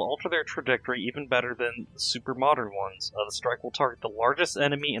rounds able to alter their trajectory even better than super modern ones. The strike will target the largest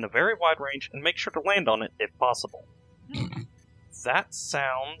enemy in a very wide range and make sure to land on it if possible. That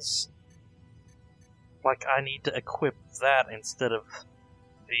sounds like I need to equip that instead of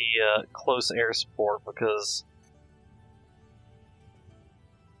the close air support, because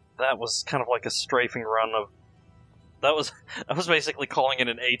that was kind of like a strafing run of. I was basically calling it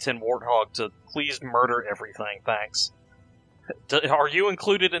an A-10 Warthog to please murder everything, thanks. Are you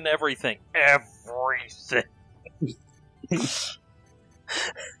included in everything? Everything.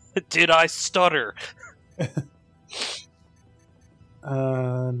 Did I stutter?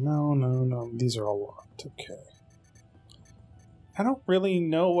 No. These are all locked. Okay. I don't really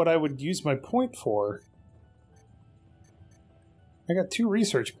know what I would use my point for. I got 2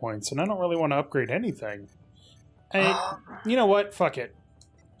 research points, and I don't really want to upgrade anything. You know what? Fuck it.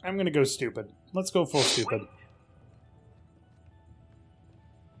 I'm gonna go stupid. Let's go full stupid.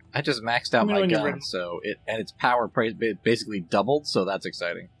 I just maxed out Let me know my when you're gun, ready. so its power basically doubled, so that's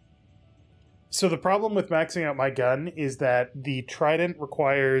exciting. So the problem with maxing out my gun is that the Trident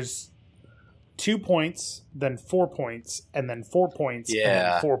requires 2 points, then 4 points, and then 4 points, and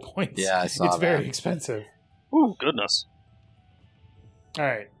Yeah. then 4 points. Yeah, I saw It's very that. expensive. Ooh, goodness.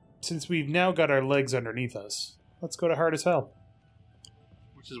 Alright, since we've now got our legs underneath us, let's go to hard as hell.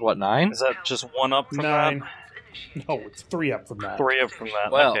 Which is what, 9? Is that just 1 up from 9. that? No, it's 3 up from that. 3 up from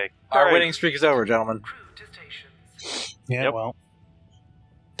that. Well, okay. our Great. winning streak is over, gentlemen. Yeah, Yep. well.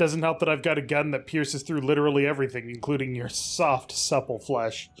 Doesn't help that I've got a gun that pierces through literally everything, including your soft, supple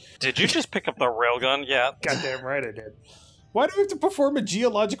flesh. Did you just pick up the railgun? Yeah. Goddamn right I did. Why do we have to perform a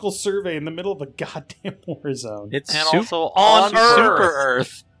geological survey in the middle of a goddamn war zone? It's And sup- also on on Earth. Super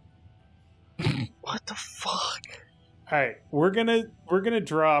Earth. What the fuck? Alright, we're gonna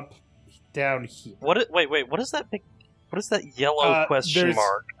drop down here. Wait, what is that big... What is that yellow question there's-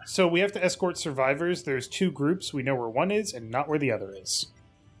 mark? So we have to escort survivors. There's 2 groups. We know where one is and not where the other is.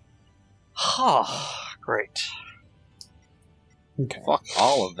 Ha! Great. Okay. Fuck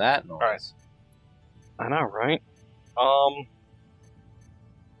all of that noise. Alright. I know, right?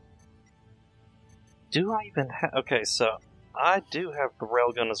 Do I even have... Okay, so I do have the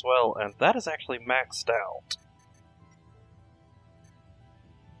railgun as well, and that is actually maxed out.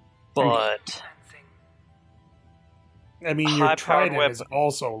 But... I mean, your High-powered Trident weapon. is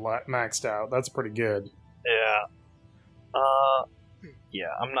also maxed out. That's pretty good. Yeah,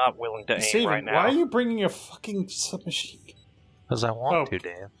 I'm not willing to aim Savin, right now. why are you bringing a fucking submachine gun? Because I want Oh. to,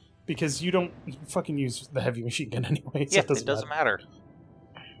 Dan. Because you don't fucking use the heavy machine gun anyway. So Yeah, it doesn't matter.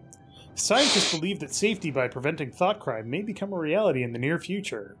 matter. Scientists believe that safety by preventing thought crime may become a reality in the near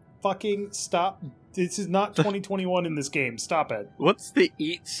future. Fucking stop. This is not 2021 in this game. Stop it. What's the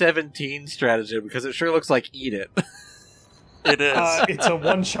Eat 17 strategy? Because it sure looks like Eat It. It is. It's a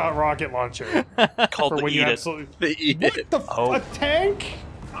one-shot rocket launcher. Called For the when you Eat It. absolutely... The Eat What It. the Oh. A tank?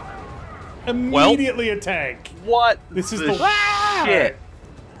 Immediately a tank. What? This is the the... shit?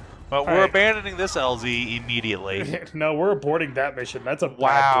 Well, we're Alright. abandoning this LZ immediately. No, we're aborting that mission. That's a bad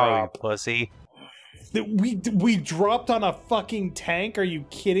Wow, you drop. pussy. We dropped on a fucking tank? Are you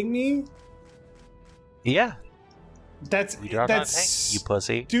kidding me? Yeah. That's We dropped on a tank, you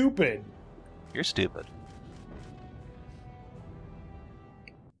pussy. stupid. You're stupid.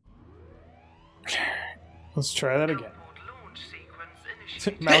 Let's try that again.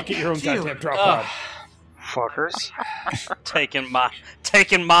 Mal, get your own goddamn drop pod. Fuckers.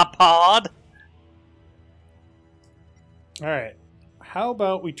 taking my pod. Alright. How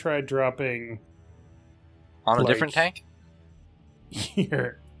about we try dropping On a Like- different tank?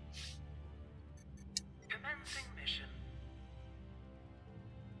 here?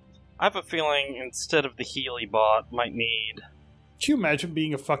 I have a feeling instead of the Healy bot, might need. Could you imagine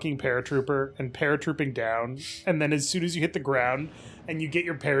being a fucking paratrooper and paratrooping down, and then as soon as you hit the ground and you get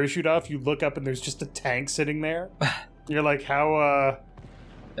your parachute off, you look up and there's just a tank sitting there? You're like, how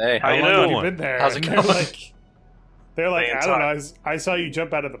Hey, How you long have you doing? been there? How's it And going? They're like, The I don't know. entire- I saw you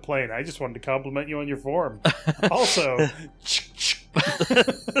jump out of the plane. I just wanted to compliment you on your form. Also,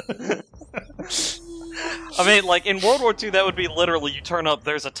 I mean, like, in World War II, that would be literally, you turn up,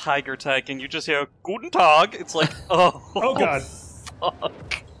 there's a Tiger tank, and you just hear, Guten Tag. It's like, oh. oh god,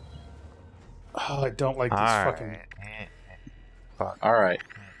 Fuck. oh, I don't like this Alright. fucking. Fuck. Alright.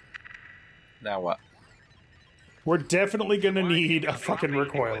 Now what? We're definitely gonna need a fucking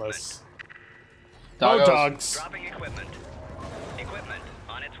recoilless. Doggos. Oh, dogs. Dropping equipment. Equipment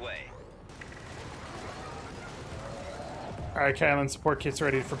on its way. All right, Kylen, support kit's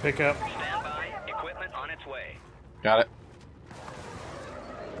ready for pickup. Stand by. Equipment on its way. Got it.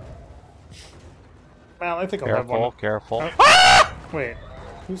 Well, I think I'll have one. Careful. Oh. Wait,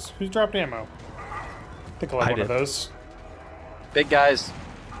 who's dropped ammo? I think I'll have I one of did. those. Big guys.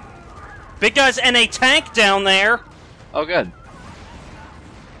 Big guys and a tank down there. Oh, good.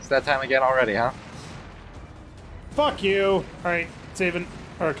 It's that time again already, huh? Fuck you! All right, Savin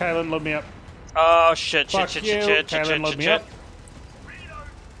or Kylen, load me up. Oh, shit, Fuck shit, you, shit, shit, shit, Kylen, shit, load shit, me shit. up.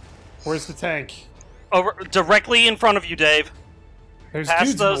 Where's the tank? Over, directly in front of you, Dave. There's Past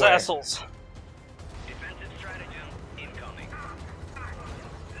dudes in those the way. assholes. Defensive stratagem incoming.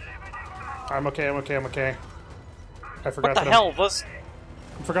 I'm okay. I forgot What the that hell was...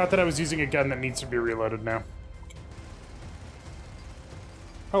 I forgot that I was using a gun that needs to be reloaded now.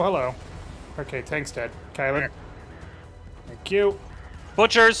 Oh, hello. Okay, tank's dead. Kylen. Thank you.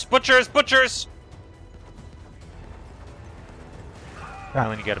 Butchers, butchers, butchers!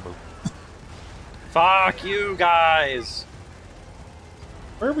 Kylen, you gotta move. Fuck you guys!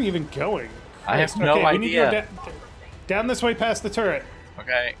 Where are we even going? I have Christ. no okay, we need to go idea. down this way past the turret.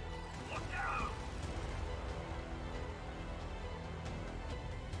 Okay.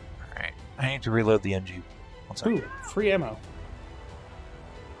 Alright. I need to reload the MG. One second. Ooh, free ammo.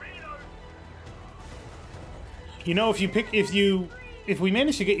 You know, if we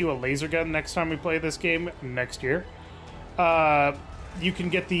manage to get you a laser gun next time we play this game next year, you can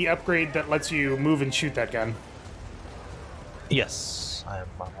get the upgrade that lets you move and shoot that gun. Yes, I'm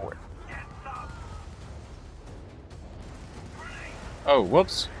aware. Oh,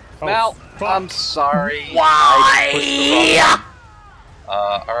 whoops. Oh, Mal, fuck. I'm sorry. Why?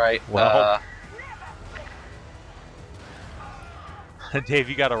 Alright. Well. Dave,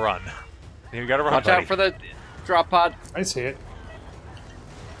 you gotta run. Dave, you gotta run, Watch buddy. out for the drop pod. I see it.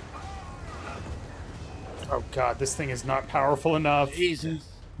 Oh god, this thing is not powerful enough. Jesus.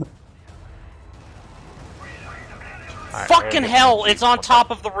 Alright, Fucking ready to hell, go. it's on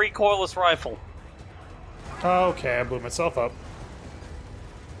top of the recoilless rifle. Okay, I blew myself up.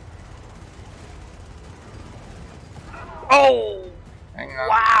 Oh! Hang on.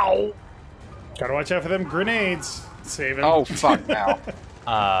 Wow! Gotta watch out for them grenades. Saving. Oh, fuck now.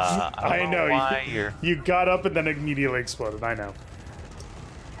 I don't know. why you're... You got up and then immediately exploded. I know.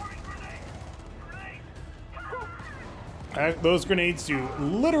 Those grenades do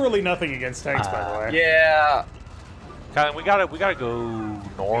literally nothing against tanks, by the way. Yeah. Kylen, we gotta go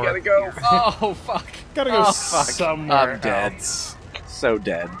north. We gotta go. Oh, fuck. Gotta go Oh, fuck. somewhere I'm dead. else. So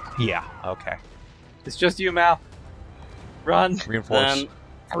dead. Yeah, okay. It's just you, Mal. Run. Reinforce. Then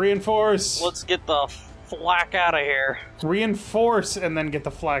Reinforce. let's get the flack out of here. Reinforce and then get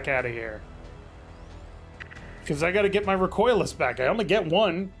the flak out of here. Because I gotta get my recoilless back. I only get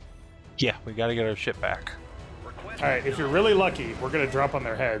one. Yeah, we gotta get our shit back. Alright, if you're really lucky, we're gonna drop on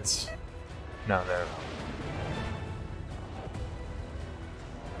their heads. No, there.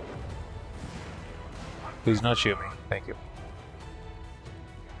 Please not shoot me. Thank you.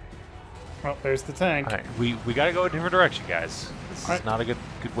 Well, there's the tank. Alright, we gotta go a different direction, guys. This is Alright. not a good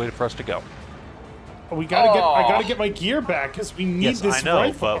way for us to go. We gotta get. I Oh. gotta get my gear back because we need Yes, this I know,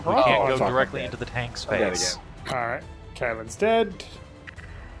 rifle. but we can't go fuck, directly I'm into the tank I'm dead space. again. All right, Kylen's dead.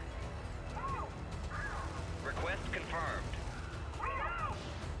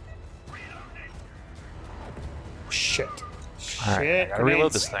 Shit. All right, I Shit. gotta reload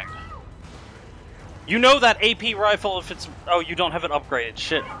grenades. this thing. You know that AP rifle if it's... Oh, you don't have it upgraded.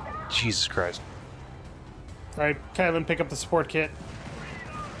 Shit. Jesus Christ. Alright, Kylen, pick up the support kit.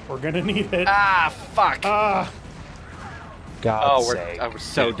 We're gonna need it. Ah, fuck. Ah! God's Oh, sake. we're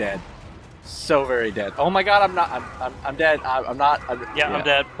so ded. So very dead. Oh my god, I'm not. I'm dead. I'm not. Yeah, I'm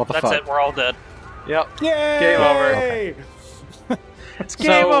dead. What the That's fuck? it. We're all dead. Yep. Yay! Game over. Okay. It's game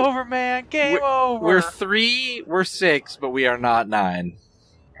So, over, man. Game over. We're 3, we're 6, but we are not 9.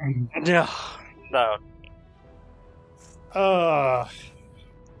 Yeah. No.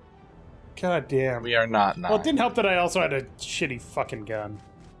 God damn. We are not 9. Well, it didn't help that I also had a shitty fucking gun.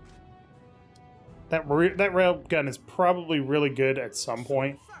 That rail gun is probably really good at some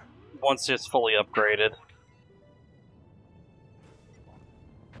point. Once it's fully upgraded.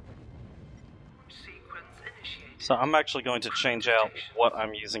 So I'm actually going to change out what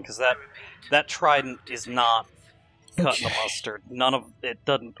I'm using, because that trident is not cutting the mustard. None of it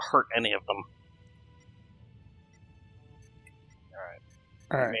doesn't hurt any of them.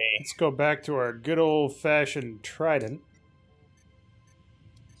 Alright, let's go back to our good old-fashioned trident.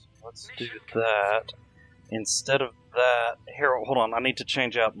 Let's do that. Instead of that... Here, hold on. I need to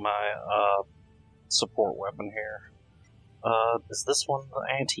change out my support weapon here. Is this one the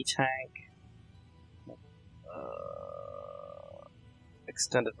anti-tank?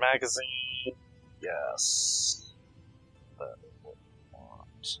 Extended magazine. Yes. That is what we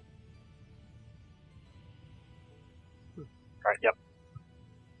want. Alright, yep.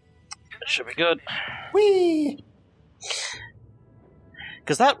 That should be good. Whee!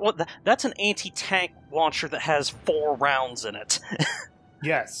 Because that's an anti-tank launcher that has 4 rounds in it.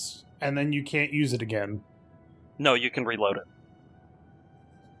 Yes, and then you can't use it again. No, you can reload it.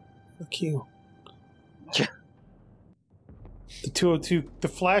 Fuck you. The 202, the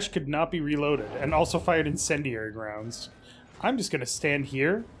flash could not be reloaded, and also fired incendiary rounds. I'm just gonna stand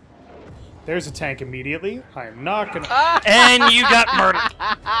here. There's a tank immediately. I'm not gonna... And you got murdered!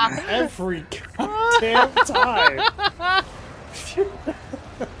 Every goddamn time!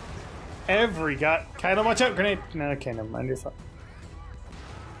 Kind of watch out, grenade! No, okay, never mind, you're fine.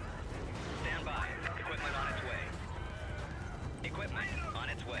 Stand by. Equipment on its way. Equipment on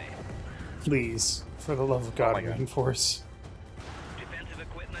its way. Please, for the love of God, my God. reinforce. Defensive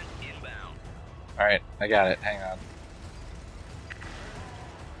equipment inbound. Alright, I got it. Hang on.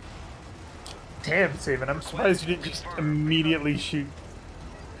 Damn, Savin, I'm surprised you didn't just immediately shoot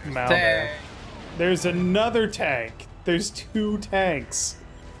Mal Tank. there. There's another tank. There's 2 tanks.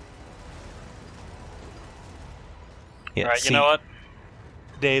 Yeah, Alright, see, you know what?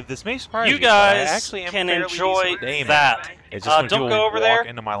 Dave, this may surprise you. You but I guys actually am can fairly enjoy decent at aiming. that. It's just when don't people go over walk there.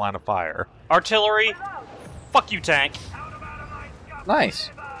 into my line of fire. Artillery. Fuck you, tank.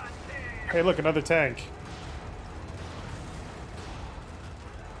 Nice. Hey, look, another tank.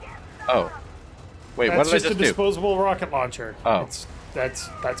 Oh. Wait, That's what did I just just a do? disposable rocket launcher. Oh. That's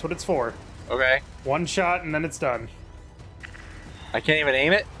what it's for. Okay. 1 shot and then it's done. I can't even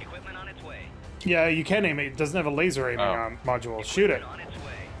aim it? Equipment on its way. Yeah, you can aim it. It doesn't have a laser aiming Oh. module. Shoot it. On its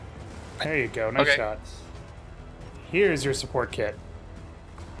way. There you go. Nice Okay. shot. Here's your support kit.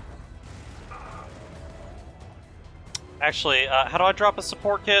 Actually, how do I drop a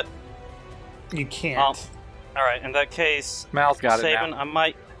support kit? You can't. Alright, in that case, Mal's got it Savin, now. I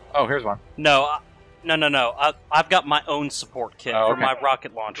might... Oh, here's one. No. I've got my own support kit Oh, for okay. my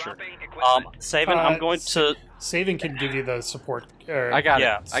rocket launcher. Dropping equipment. Savin, I'm going to... Savin can give you the support. I got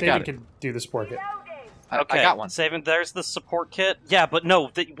Yeah. it. I Savin got it. can do the support kit. Okay, I got one. Savin, there's the support kit. Yeah, but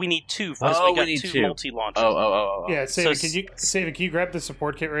no, we need 2 first. Oh, we got we need 2 two. multi-launchers. Oh. Yeah, Savin, So can you grab the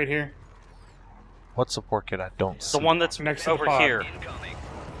support kit right here? What support kit? I don't see. The one that's Next to the over pod. here. Incoming.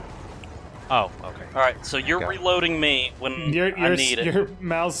 Oh, okay. Alright, so you're Okay. reloading me when Your I need it. your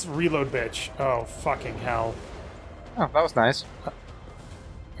mouse reload bitch. Oh fucking hell! Oh, that was nice.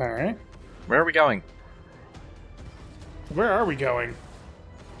 All right, Where are we going? where are we going?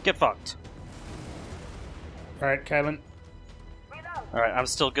 Get fucked. All right, Kylen. Alright, I'm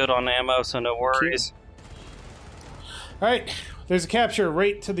still good on ammo, so no worries. All right, there's a capture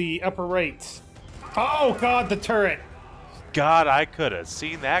right to the upper right. Oh god, the turret! God, I could have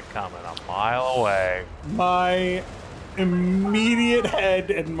seen that coming a mile away. My immediate head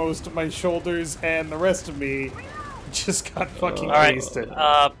and most of my shoulders and the rest of me just got fucking Alright, wasted.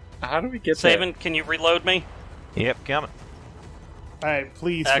 How do we get Savin, can you reload me? Yep, coming. All right,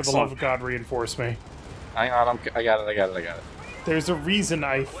 please, for the Excellent. love of God, reinforce me. there? Hang on, I got it. There's a reason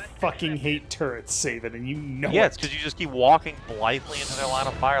I fucking hate turrets, Savin, and you know Yeah, it. it's because you just keep walking blithely into their line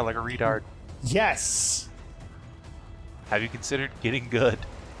of fire like a retard. Yes. Have you considered getting good?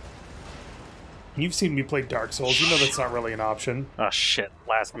 You've seen me play Dark Souls. You know that's not really an option. Oh shit,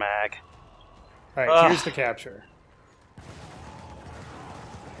 last mag. Alright, here's the capture.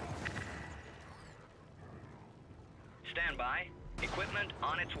 Stand by. Equipment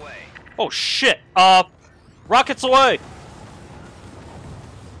on its way. Oh shit! Rockets away!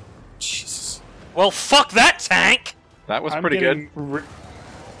 Jesus. Well, fuck that tank! That was I'm pretty good. getting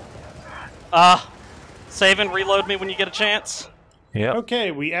Savin, reload me when you get a chance. Yep.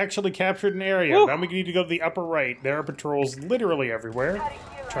 Okay, we actually captured an area. Woo. Now we need to go to the upper right. There are patrols literally everywhere.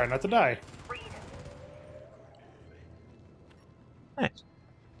 Try not to die. Nice.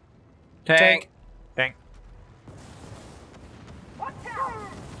 Tank. Tank.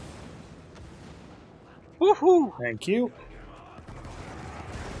 Woohoo! Thank you.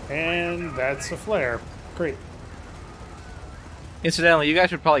 And that's a flare. Great. Incidentally, you guys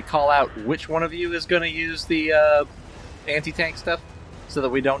should probably call out which one of you is going to use the anti-tank stuff, so that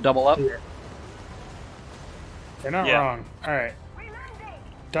we don't double up. You're not Yeah. wrong. Alright.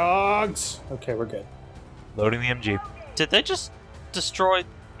 Dogs! Okay, we're good. Loading the MG. Did they just destroy...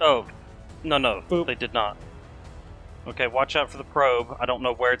 Oh. No, Boop. they did not. Okay, watch out for the probe. I don't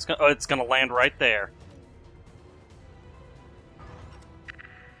know where it's going to... Oh, it's going to land right there.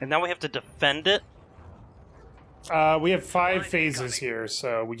 And now we have to defend it? We have 5 phases here,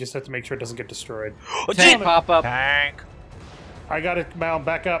 so we just have to make sure it doesn't get destroyed. Oh, Tank gee! pop up. Tank. I got it, Mal.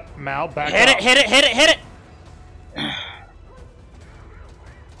 Back up. Mal, back Hit up. it, hit it, hit it, hit it!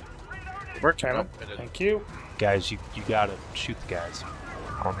 Work. Channel. Thank you. Guys, you gotta shoot the guys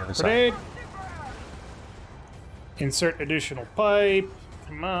on the other side. Grenade. Insert additional pipe.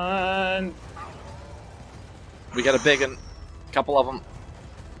 Come on. We got a big one. Couple of them.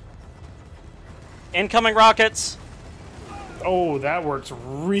 Incoming rockets! Oh, that works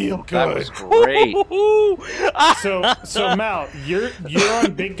real good. That was great. So Mal, you're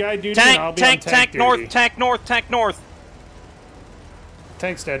on big guy duty, and I'll be on tank duty. north, tank north, tank north.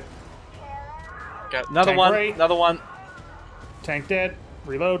 Tank's dead. Got another Tank one. right. Another one. Tank dead.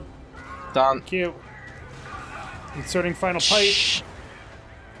 Reload. Done. Thank you. Inserting final pipe. Shh.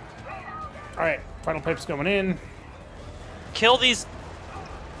 Alright, final pipe's going in. Kill these...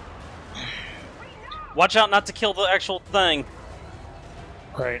 Watch out not to kill the actual thing.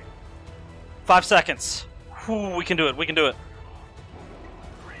 Right. 5 seconds. Whew, we can do it, we can do it.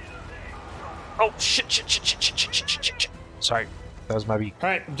 Oh, shit. Sorry, that was my beat.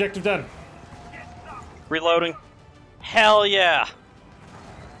 Alright, objective done. Reloading. Hell yeah.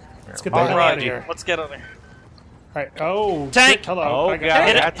 Let's get the hell out of here. Let's get over here. Alright, oh, Tank! shit, hello. Oh, I got God,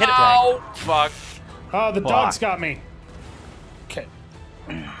 Hit it, that's hit it. a tank. Oh, fuck. Oh, the Fuck. dogs got me. Okay.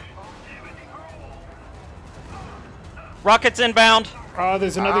 Rockets inbound. Oh,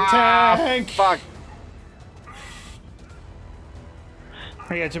 there's another tank. Fuck.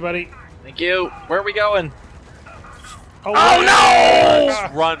 I got you, buddy. Thank you. Where are we going? Oh, no!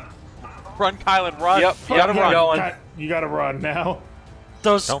 Run, Kylen, run. Yep, You gotta yep, run. going. You gotta run now.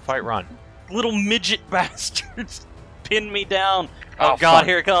 Those Don't fight, run. little midget bastards pinned me down. Oh, Oh, God, fuck.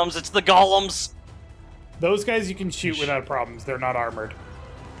 here it comes. It's the golems. Those guys you can shoot without problems. They're not armored.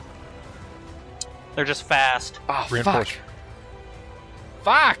 They're just fast. Oh, fuck. Reinforce.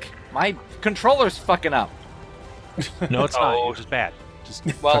 Fuck. My controller's fucking up. No, it's not. Oh. You're just bad. Just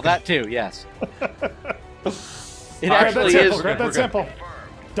Well, fucking- that too, yes. It Grab actually that sample. is. Grab that We're good. sample.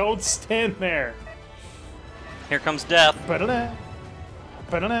 Don't stand there. Here comes death. Ba-da-da.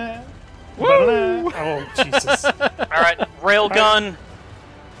 Ba-da-da. Ba-da-da. Oh, Jesus. All right, railgun.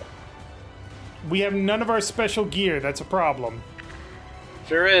 We have none of our special gear. That's a problem.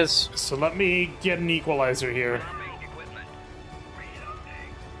 Sure is. So let me get an equalizer here. Equipment.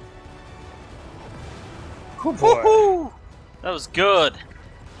 Oh boy. Woohoo! That was good.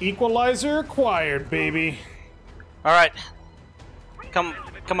 Equalizer acquired, baby. All right, come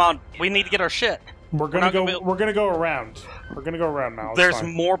on. We need to get our shit. We're gonna not go. gonna be- We're gonna go around. We're gonna go around now. It's There's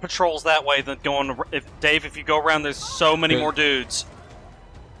fine. more patrols that way than going. If Dave, if you go around, there's so many more dudes.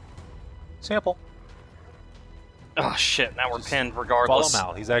 Sample. Oh shit! Now we're pinned Follow regardless.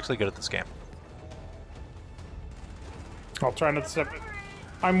 Mal. He's actually good at this game. I'll try not to step.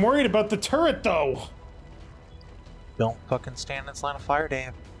 I'm worried about the turret, though. Don't fucking stand in its line of fire,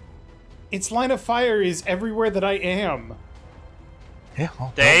 Dave. Its line of fire is everywhere that I am. Yeah,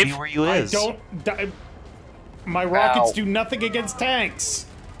 well, Dave? Don't be where you I is. don't. My rockets Ow. do nothing against tanks.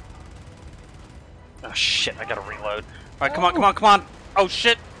 Oh shit! I gotta reload. All right, come on! Oh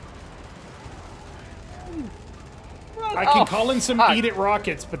shit! I can Oh, call in some fuck. eat it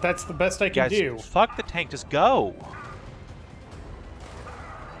rockets, but that's the best I can Guys, do. fuck the tank. Just go.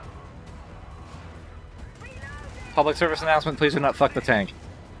 Public service announcement, please do not fuck the tank.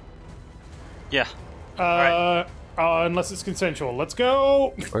 Yeah. Unless it's consensual. Let's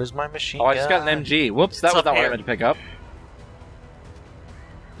go! Where's my machine Oh, gun? I just got an MG. Whoops, that It's was up not what I here. meant to pick up.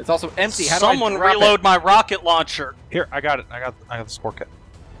 It's also empty. How Someone do I drop reload it? my rocket launcher. Here, I got it. I got the support kit.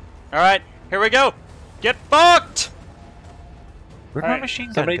 All right, here we go. Get fucked! Where'd All my right, machine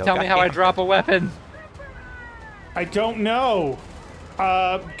gun Somebody go? tell me how I Goddamn. drop a weapon. I don't know.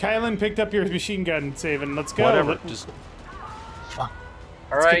 Kylen picked up your machine gun, Savin. Let's go. Whatever. Just All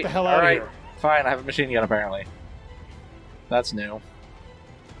Let's right, get the hell all out right. of here. Fine, I have a machine gun apparently. That's new.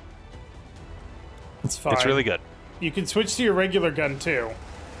 It's fine. it's really good. You can switch to your regular gun, too.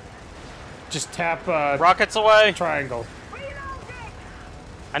 Just tap Rockets away. triangle.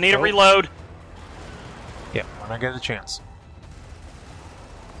 I need a Oh. reload. Yeah, when I get a chance.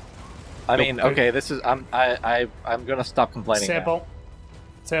 I mean, okay, this is I'm gonna stop complaining. now. Sample.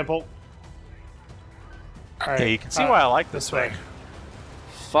 Sample. All right. Yeah, you can see why I like this this way. thing.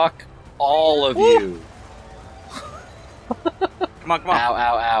 Fuck all of you. Come on, come on. Ow,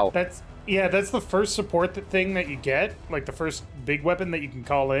 ow, ow. That's the first support thing that you get, like the first big weapon that you can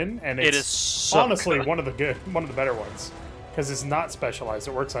call in, and it's It is so honestly good. one of the better ones because it's not specialized.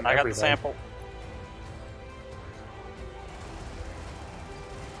 It works on I got everything. the sample.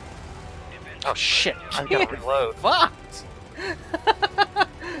 Oh shit! I gotta reload. Fucked.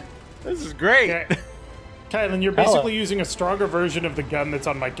 This is great. Okay. Kylen, you're basically using a stronger version of the gun that's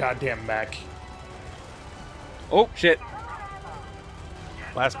on my goddamn mech. Oh shit.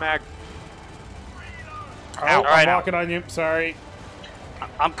 Last mag. Oh, All I'm right, walking on you. Sorry.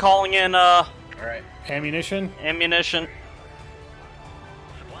 I'm calling in All right. Ammunition. ammunition.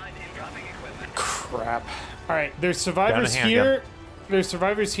 Supplies in dropping equipment. Crap. All right, there's survivors handgun. here. There's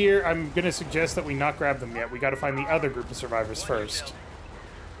survivors here. I'm gonna suggest that we not grab them yet. We got to find the other group of survivors first.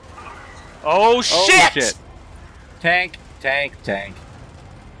 Oh Oh shit! shit. Tank, tank, tank.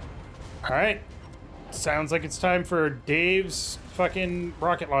 All right. Sounds like it's time for Dave's fucking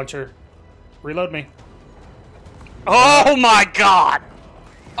rocket launcher. Reload me. Oh my god!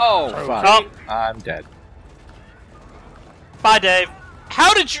 Oh fuck. Oh. I'm dead. Bye, Dave.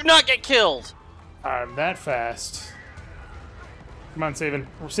 How did you not get killed? I'm that fast. Come on, Savin.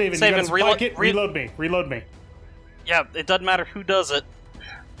 Savin, Savin, you got a supply reload- kit? re- Reload me. Reload me. Yeah, it doesn't matter who does it.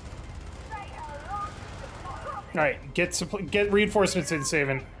 All right, get reinforcements in,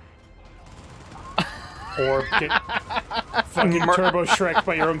 Savin. Or get fucking turbo Shrek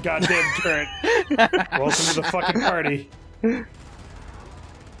by your own goddamn turret. Welcome to the fucking party. Request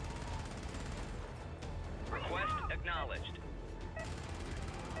acknowledged.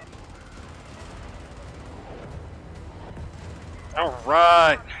 All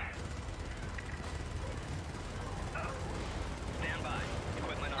right. Stand by.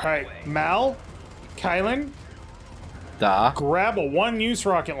 Equipment on All right, the way. Mal, Kylen, Da. grab a one-use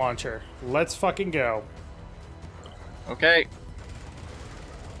rocket launcher. Let's fucking go. Okay.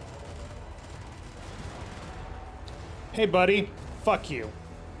 Hey, buddy. Fuck you.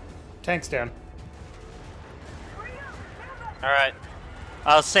 Tank's down. All right.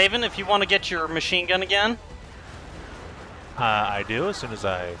 Savin, if you want to get your machine gun again. I do as soon as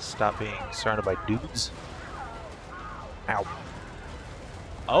I stop being surrounded by dudes. Ow.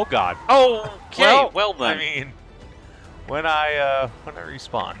 Oh god. Okay, well then. I mean, when I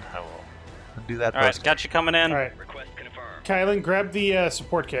respawn, I will do that. All right, first. got you coming in. All right, Request confirmed. Kylen, grab the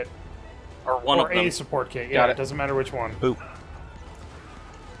support kit. Or one or of them. a support kit. Yeah, Got it it. doesn't matter which one. Boop. All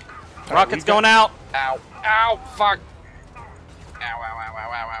right, Rocket's we've got- going out. Ow. Ow. Fuck. Ow, ow, ow,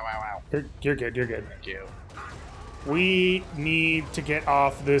 ow, ow, ow, ow, ow. You're good. You're good. Thank you. We need to get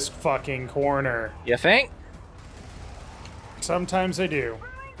off this fucking corner. You think? Sometimes I do.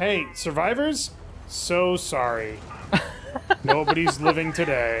 Hey, survivors? So sorry. Nobody's living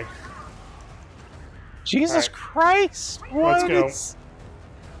today. Jesus Alright. Christ! Let's What go. is-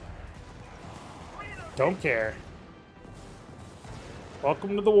 Don't care.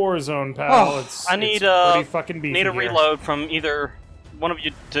 Welcome to the war zone, pal. It's I need it's pretty fucking beefy need a here. reload from either one of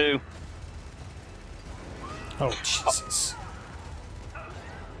you two. Oh Jesus!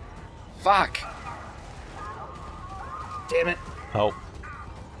 Fuck. Damn it! Oh,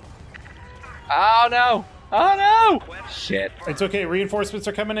 Oh no. Oh no. Shit. It's okay. Reinforcements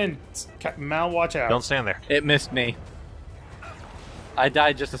are coming in. Mal, watch out. don't stand there. It missed me. I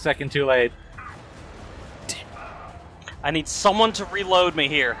died just a second too late. I need someone to reload me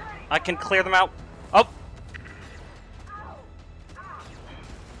here. I can clear them out. Oh,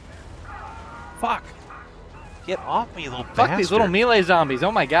 Fuck! Get off me, you little Fuck bastard! these little melee zombies.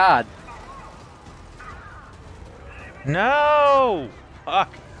 Oh my god. No!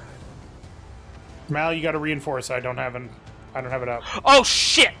 Fuck! Mal, you got to reinforce. I don't have it up. oh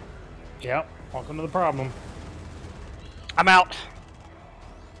shit! Yep. Welcome to the problem. I'm out.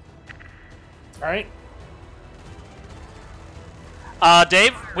 Alright.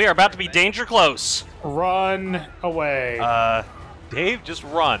 Dave, we are about to be danger close. Run away. Dave, just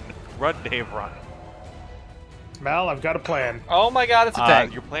run. Run, Dave, run. Mal, I've got a plan. Oh my god, it's a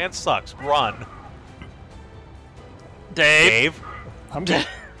tank. Your plan sucks. Run. Dave. I'm good.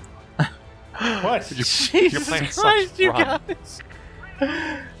 What? Your Jesus plan Christ, sucks. you Run. guys.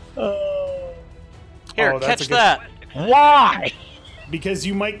 Here, Oh, that's catch a good- that. Why? Because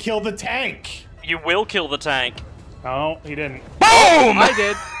you might kill the tank. You will kill the tank. Oh, he didn't. Boom! I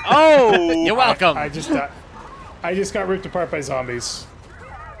did. Oh, you're welcome. I just got ripped apart by zombies.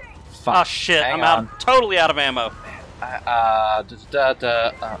 Fuck. Oh shit, Hang I'm on. out. Totally out of ammo. Right,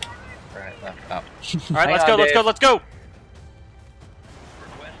 left, oh. Alright, let's go, let's go, let's go!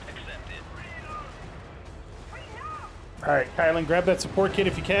 Request accepted. Alright, Kylen, grab that support kit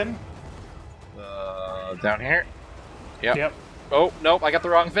if you can. Down here. Yep. Yep. Oh, nope, I got the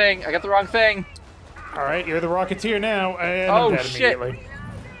wrong thing. Alright, you're the Rocketeer now, and Oh, I'm dead shit. immediately.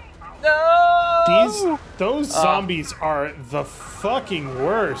 No! Those zombies are the fucking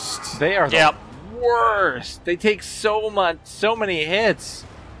worst. They are Yep. the worst. They take so many hits.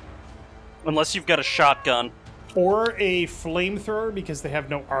 Unless you've got a shotgun. Or a flamethrower because they have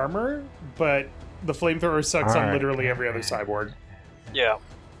no armor, but the flamethrower sucks on Alright. literally every other cyborg. Yeah.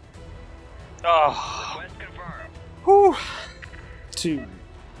 Oh. Request confirmed. Whew. 2,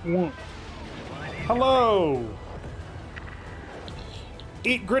 1. Hello!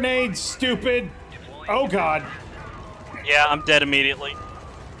 Eat grenades, stupid! Oh god. Yeah, I'm dead immediately.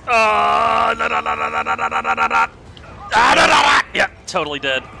 Yeah, totally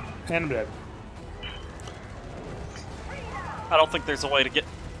dead. And I'm dead. I don't think there's a way to get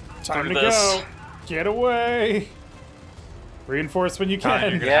Time through to this. go. Get away. Reinforce when you You're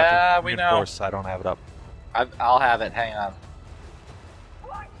can. gonna Yeah, have to we know. reinforce. I don't have it up. I'll have it. Hang on.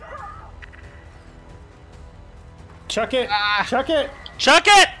 Chuck it. Ah. Chuck it. Chuck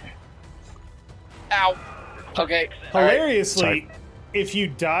it! Ow. Okay. all right. Hilariously, Sorry. if you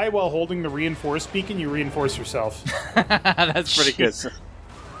die while holding the reinforce beacon, you reinforce yourself. That's pretty good.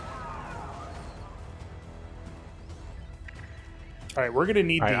 All right, we're gonna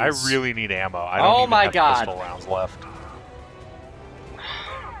need I these. really need ammo. I don't Oh even my have God. pistol rounds left.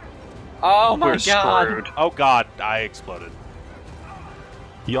 Oh my We're god. screwed. Oh god, I exploded.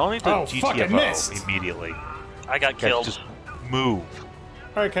 You all need to Oh, fuck, I GTFO missed. immediately. I got Guys, killed. just move.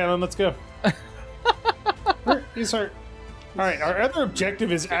 All right, Kylen, let's go. He's hurt. All right, our other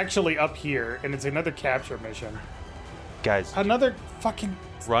objective is actually up here, and it's another capture mission. Guys, Another fucking.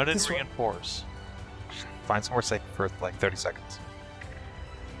 run and this one- reinforce. Just find somewhere safe for like 30 seconds.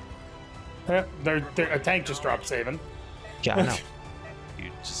 A tank just dropped, Savin. Yeah, I know.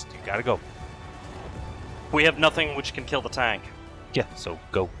 you gotta go. We have nothing which can kill the tank. Yeah, so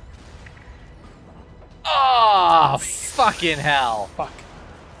go. Oh, fucking hell. Fuck.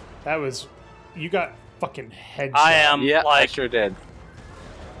 That was. You got fucking headshot. I am Yeah, I like, sure did.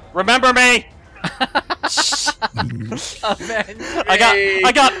 remember me?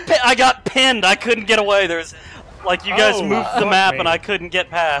 I got pinned. I couldn't get away. There's like you guys Oh, moved the fuck map me. and I couldn't get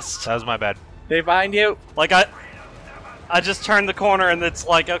past. That was my bad. They find you. Like I just turned the corner and it's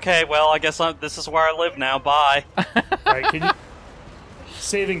like, okay, well, I guess this is where I live now. Bye. All right, can you.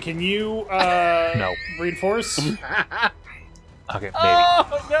 Savin, can you No. reinforce? Okay, maybe.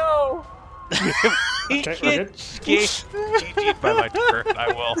 Oh no. Okay, we're good. GG by my turn.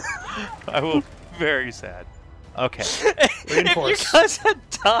 I will. Very sad. Okay. If you Reinforce. guys had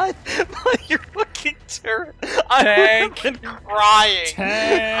died by your fucking turret, I would have been crying.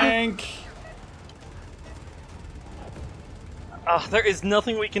 Tank. There is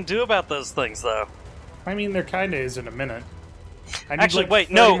nothing we can do about those things, though. I mean, there kind of is in a minute. I need, Actually, like, wait,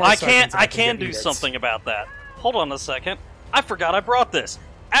 30 no, more I seconds can't. and I can can get do units. something about that. Hold on a second. I forgot I brought this.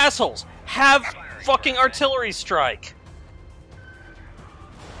 Assholes, have fucking artillery strike.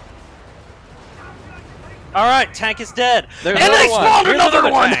 All right, tank is dead, There's and they another one. spawned Here's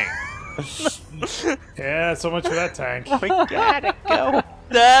another one. Yeah, so much for that tank. We gotta go.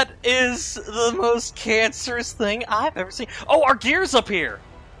 That is the most cancerous thing I've ever seen. Oh, our gear's up here.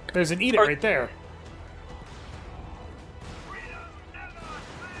 There's an eat it Or- right there.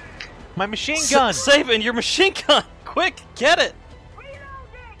 My machine gun. Savin, your machine gun. Quick, get it.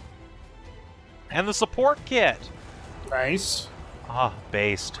 And the support kit. Nice. Ah,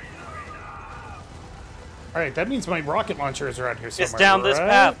 based. All right, that means my rocket launcher is around here somewhere. It's down this right?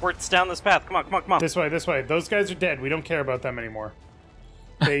 path. It's down this path. Come on, come on, come on. This way, this way. Those guys are dead. We don't care about them anymore.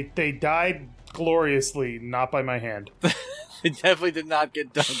 They died gloriously, not by my hand. It definitely did not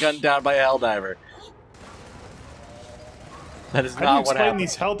get gunned down by a Helldiver. That is How do you not what explain happened.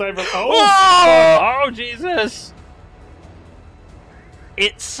 these Helldivers? Oh, Jesus!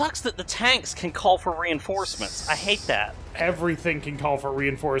 It sucks that the tanks can call for reinforcements. I hate that. Everything can call for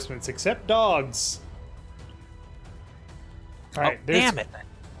reinforcements except dogs. All right, there's Damn it.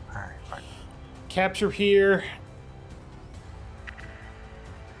 Alright, fine. capture here.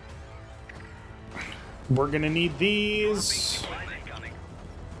 We're gonna need these.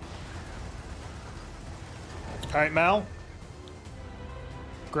 All right, Mal.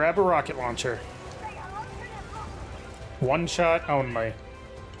 Grab a rocket launcher. One shot only.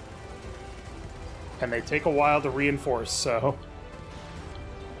 And they take a while to reinforce, so...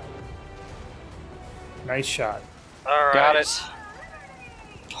 Nice shot. Alright. Got it.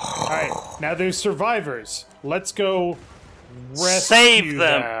 Alright, now there's survivors. Let's go rescue Save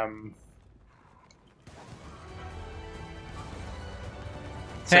them. them.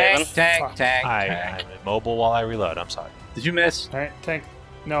 Tank, Savin. tank, Fuck. tank, I'm tank. immobile while I reload. I'm sorry. Did you miss? Alright, tank.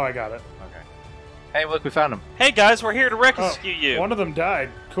 No, I got it. Okay. Hey, look, we found him. Hey guys, we're here to Oh, rescue you. one of them died.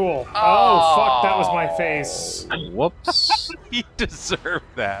 Cool. Oh. Oh, fuck, that was my face. Whoops. You deserve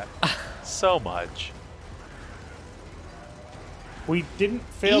that so much. We didn't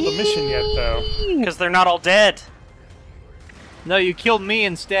fail the mission yet, though. Because they're not all dead. No, you killed me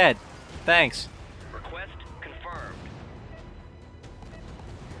instead. Thanks. Request confirmed.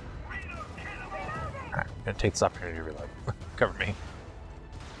 Alright, I'm gonna take this opportunity to reload. Cover me.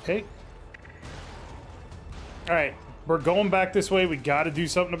 Okay. Alright, we're going back this way. We gotta do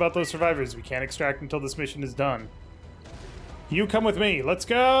something about those survivors. We can't extract until this mission is done. You come with me. Let's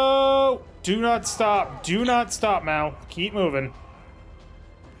go! Do not stop. Do not stop, Mal. Keep moving.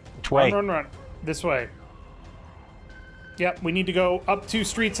 Which way? Run, run, run. This way. Yep, we need to go up 2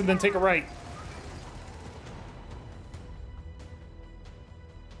 streets and then take a right.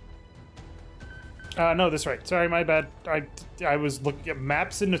 No, this right. Sorry, my bad. I was looking at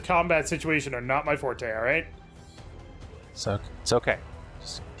maps in the combat situation are not my forte, alright? So it's okay.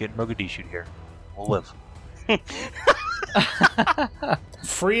 Just get Mogadishu here. We'll live.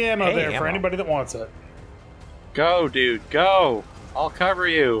 Free ammo Hey, there for ammo. anybody that wants it. Go, dude, go. I'll cover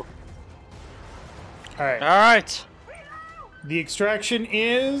you. Alright. Alright. The extraction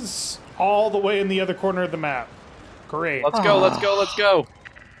is all the way in the other corner of the map. Great. Let's go, let's go, let's go.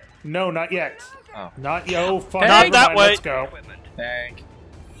 No, not yet. Oh. Not yo. Fuck. Not never that mind, way. Let's go. Equipment. Tank.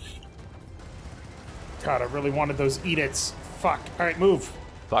 God, I really wanted those edits. Fuck. All right, move.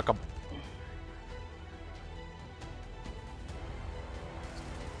 Fuck them.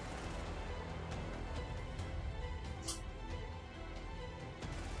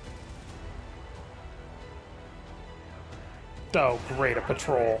 Oh, great, a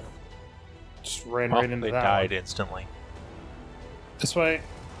patrol. Just ran right into They that. died one. instantly. This way.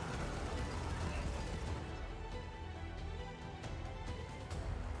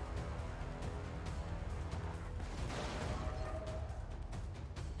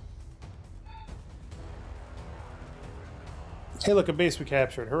 Hey, look, a base we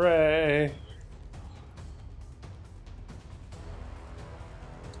captured. Hooray!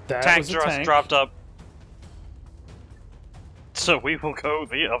 That Tank was a just tank. dropped up. So we will go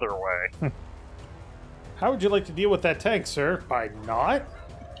the other way. How would you like to deal with that tank, sir? By not?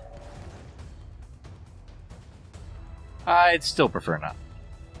 I'd still prefer not.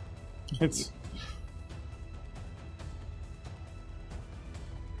 It's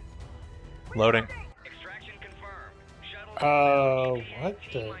Loading. Extraction confirmed. Shuttle what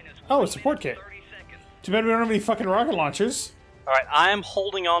the? Oh, a support kit. 30 seconds. Too bad we don't have any fucking rocket launchers. Alright, I am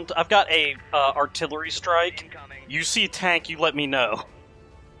holding on to... I've got a artillery strike. Incoming. You see a tank, you let me know.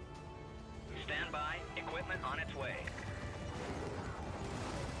 Stand by. Equipment on its way.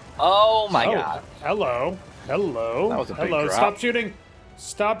 Oh my Oh, god. Hello. Hello. That was a big Hello. drop. Stop shooting.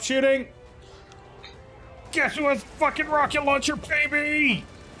 Stop shooting. Guess who has fucking rocket launcher, baby?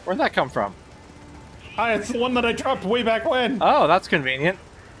 Where'd that come from? Ah, it's the one that I dropped way back when, Oh, that's convenient.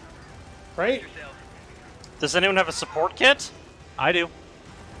 right? Yourself. Does anyone have a support kit? I do.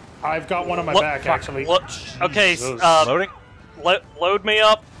 I've got one on my Look, back, fuck, actually. look. Okay, Jesus. Loading. load me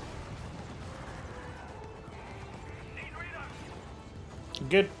up.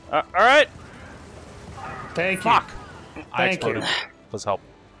 Good. Alright. Thank you. Fuck. I Thank you. exploded. Let's help.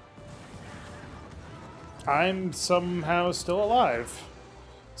 I'm somehow still alive.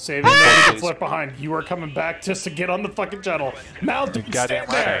 Saving no gets left behind. You are coming back just to get on the fucking shuttle. Mal, don't Goddamn stand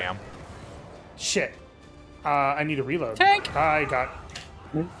right I there. am. Shit. I need a reload. Tank! I got...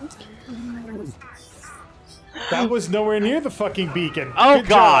 That was nowhere near the fucking beacon. Oh Good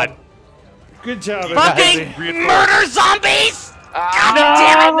god! job. Good job, Fucking everybody. murder zombies! God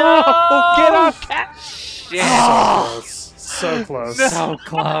Get off cat! damn it! So close. So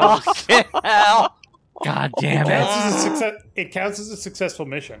close. Hell. God It damn counts, it. as a success, it counts as a successful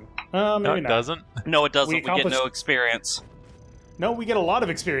mission. No, Maybe it not. doesn't. No, it doesn't. We We get accomplished- no experience. No, we get a lot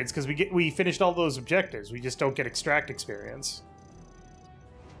of experience because we finished all those objectives. We just don't get extract experience.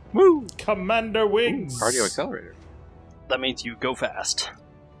 Woo! Commander Wings. Cardio accelerator. That means you go fast.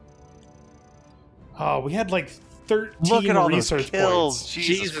 Oh, we had like 13 Look at all those research kills. points.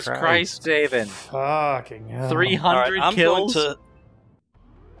 Jesus Christ, Savin. Fucking hell. 300 I'm kills. going to.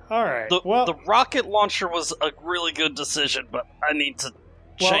 All right. The, well, the rocket launcher was a really good decision, but I need to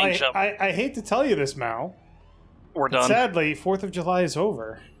well, change up. I hate to tell you this, Mal. We're But done. sadly, 4th of July is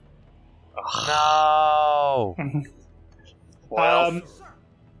over. No. Well,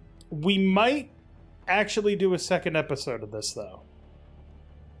 We might actually do a second episode of this, though.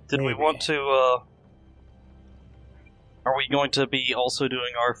 did we maybe. want to? Are we going to be also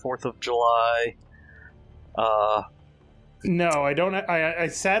doing our 4th of July? No, I don't. I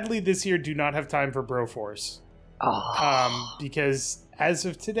sadly this year do not have time for Broforce. Because as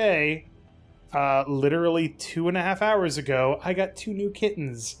of today, literally 2.5 hours ago, I got 2 new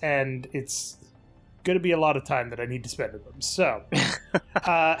kittens, and it's going to be a lot of time that I need to spend with them. So,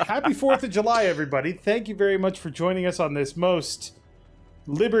 happy 4th of July, everybody. Thank you very much for joining us on this most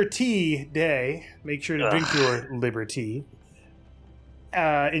Liberty Day. Make sure to drink your Liberty.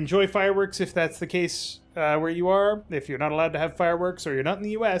 Enjoy fireworks if that's the case where you are. If you're not allowed to have fireworks or you're not in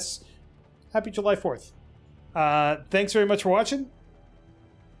the US, happy July 4th. Thanks very much for watching.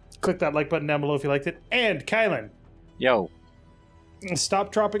 Click that like button down below if you liked it. And Kylen, Yo.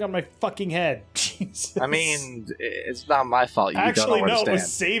 stop dropping on my fucking head. Jesus. I mean, it's not my fault. You Actually, don't know no, where it to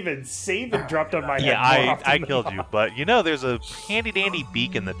was stand. Savin. Savin dropped on my head. Yeah, more I often than killed not. you, but you know there's a handy dandy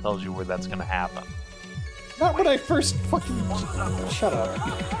beacon that tells you where that's gonna happen. Not when I first fucking. Shut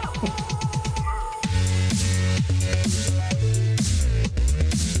up.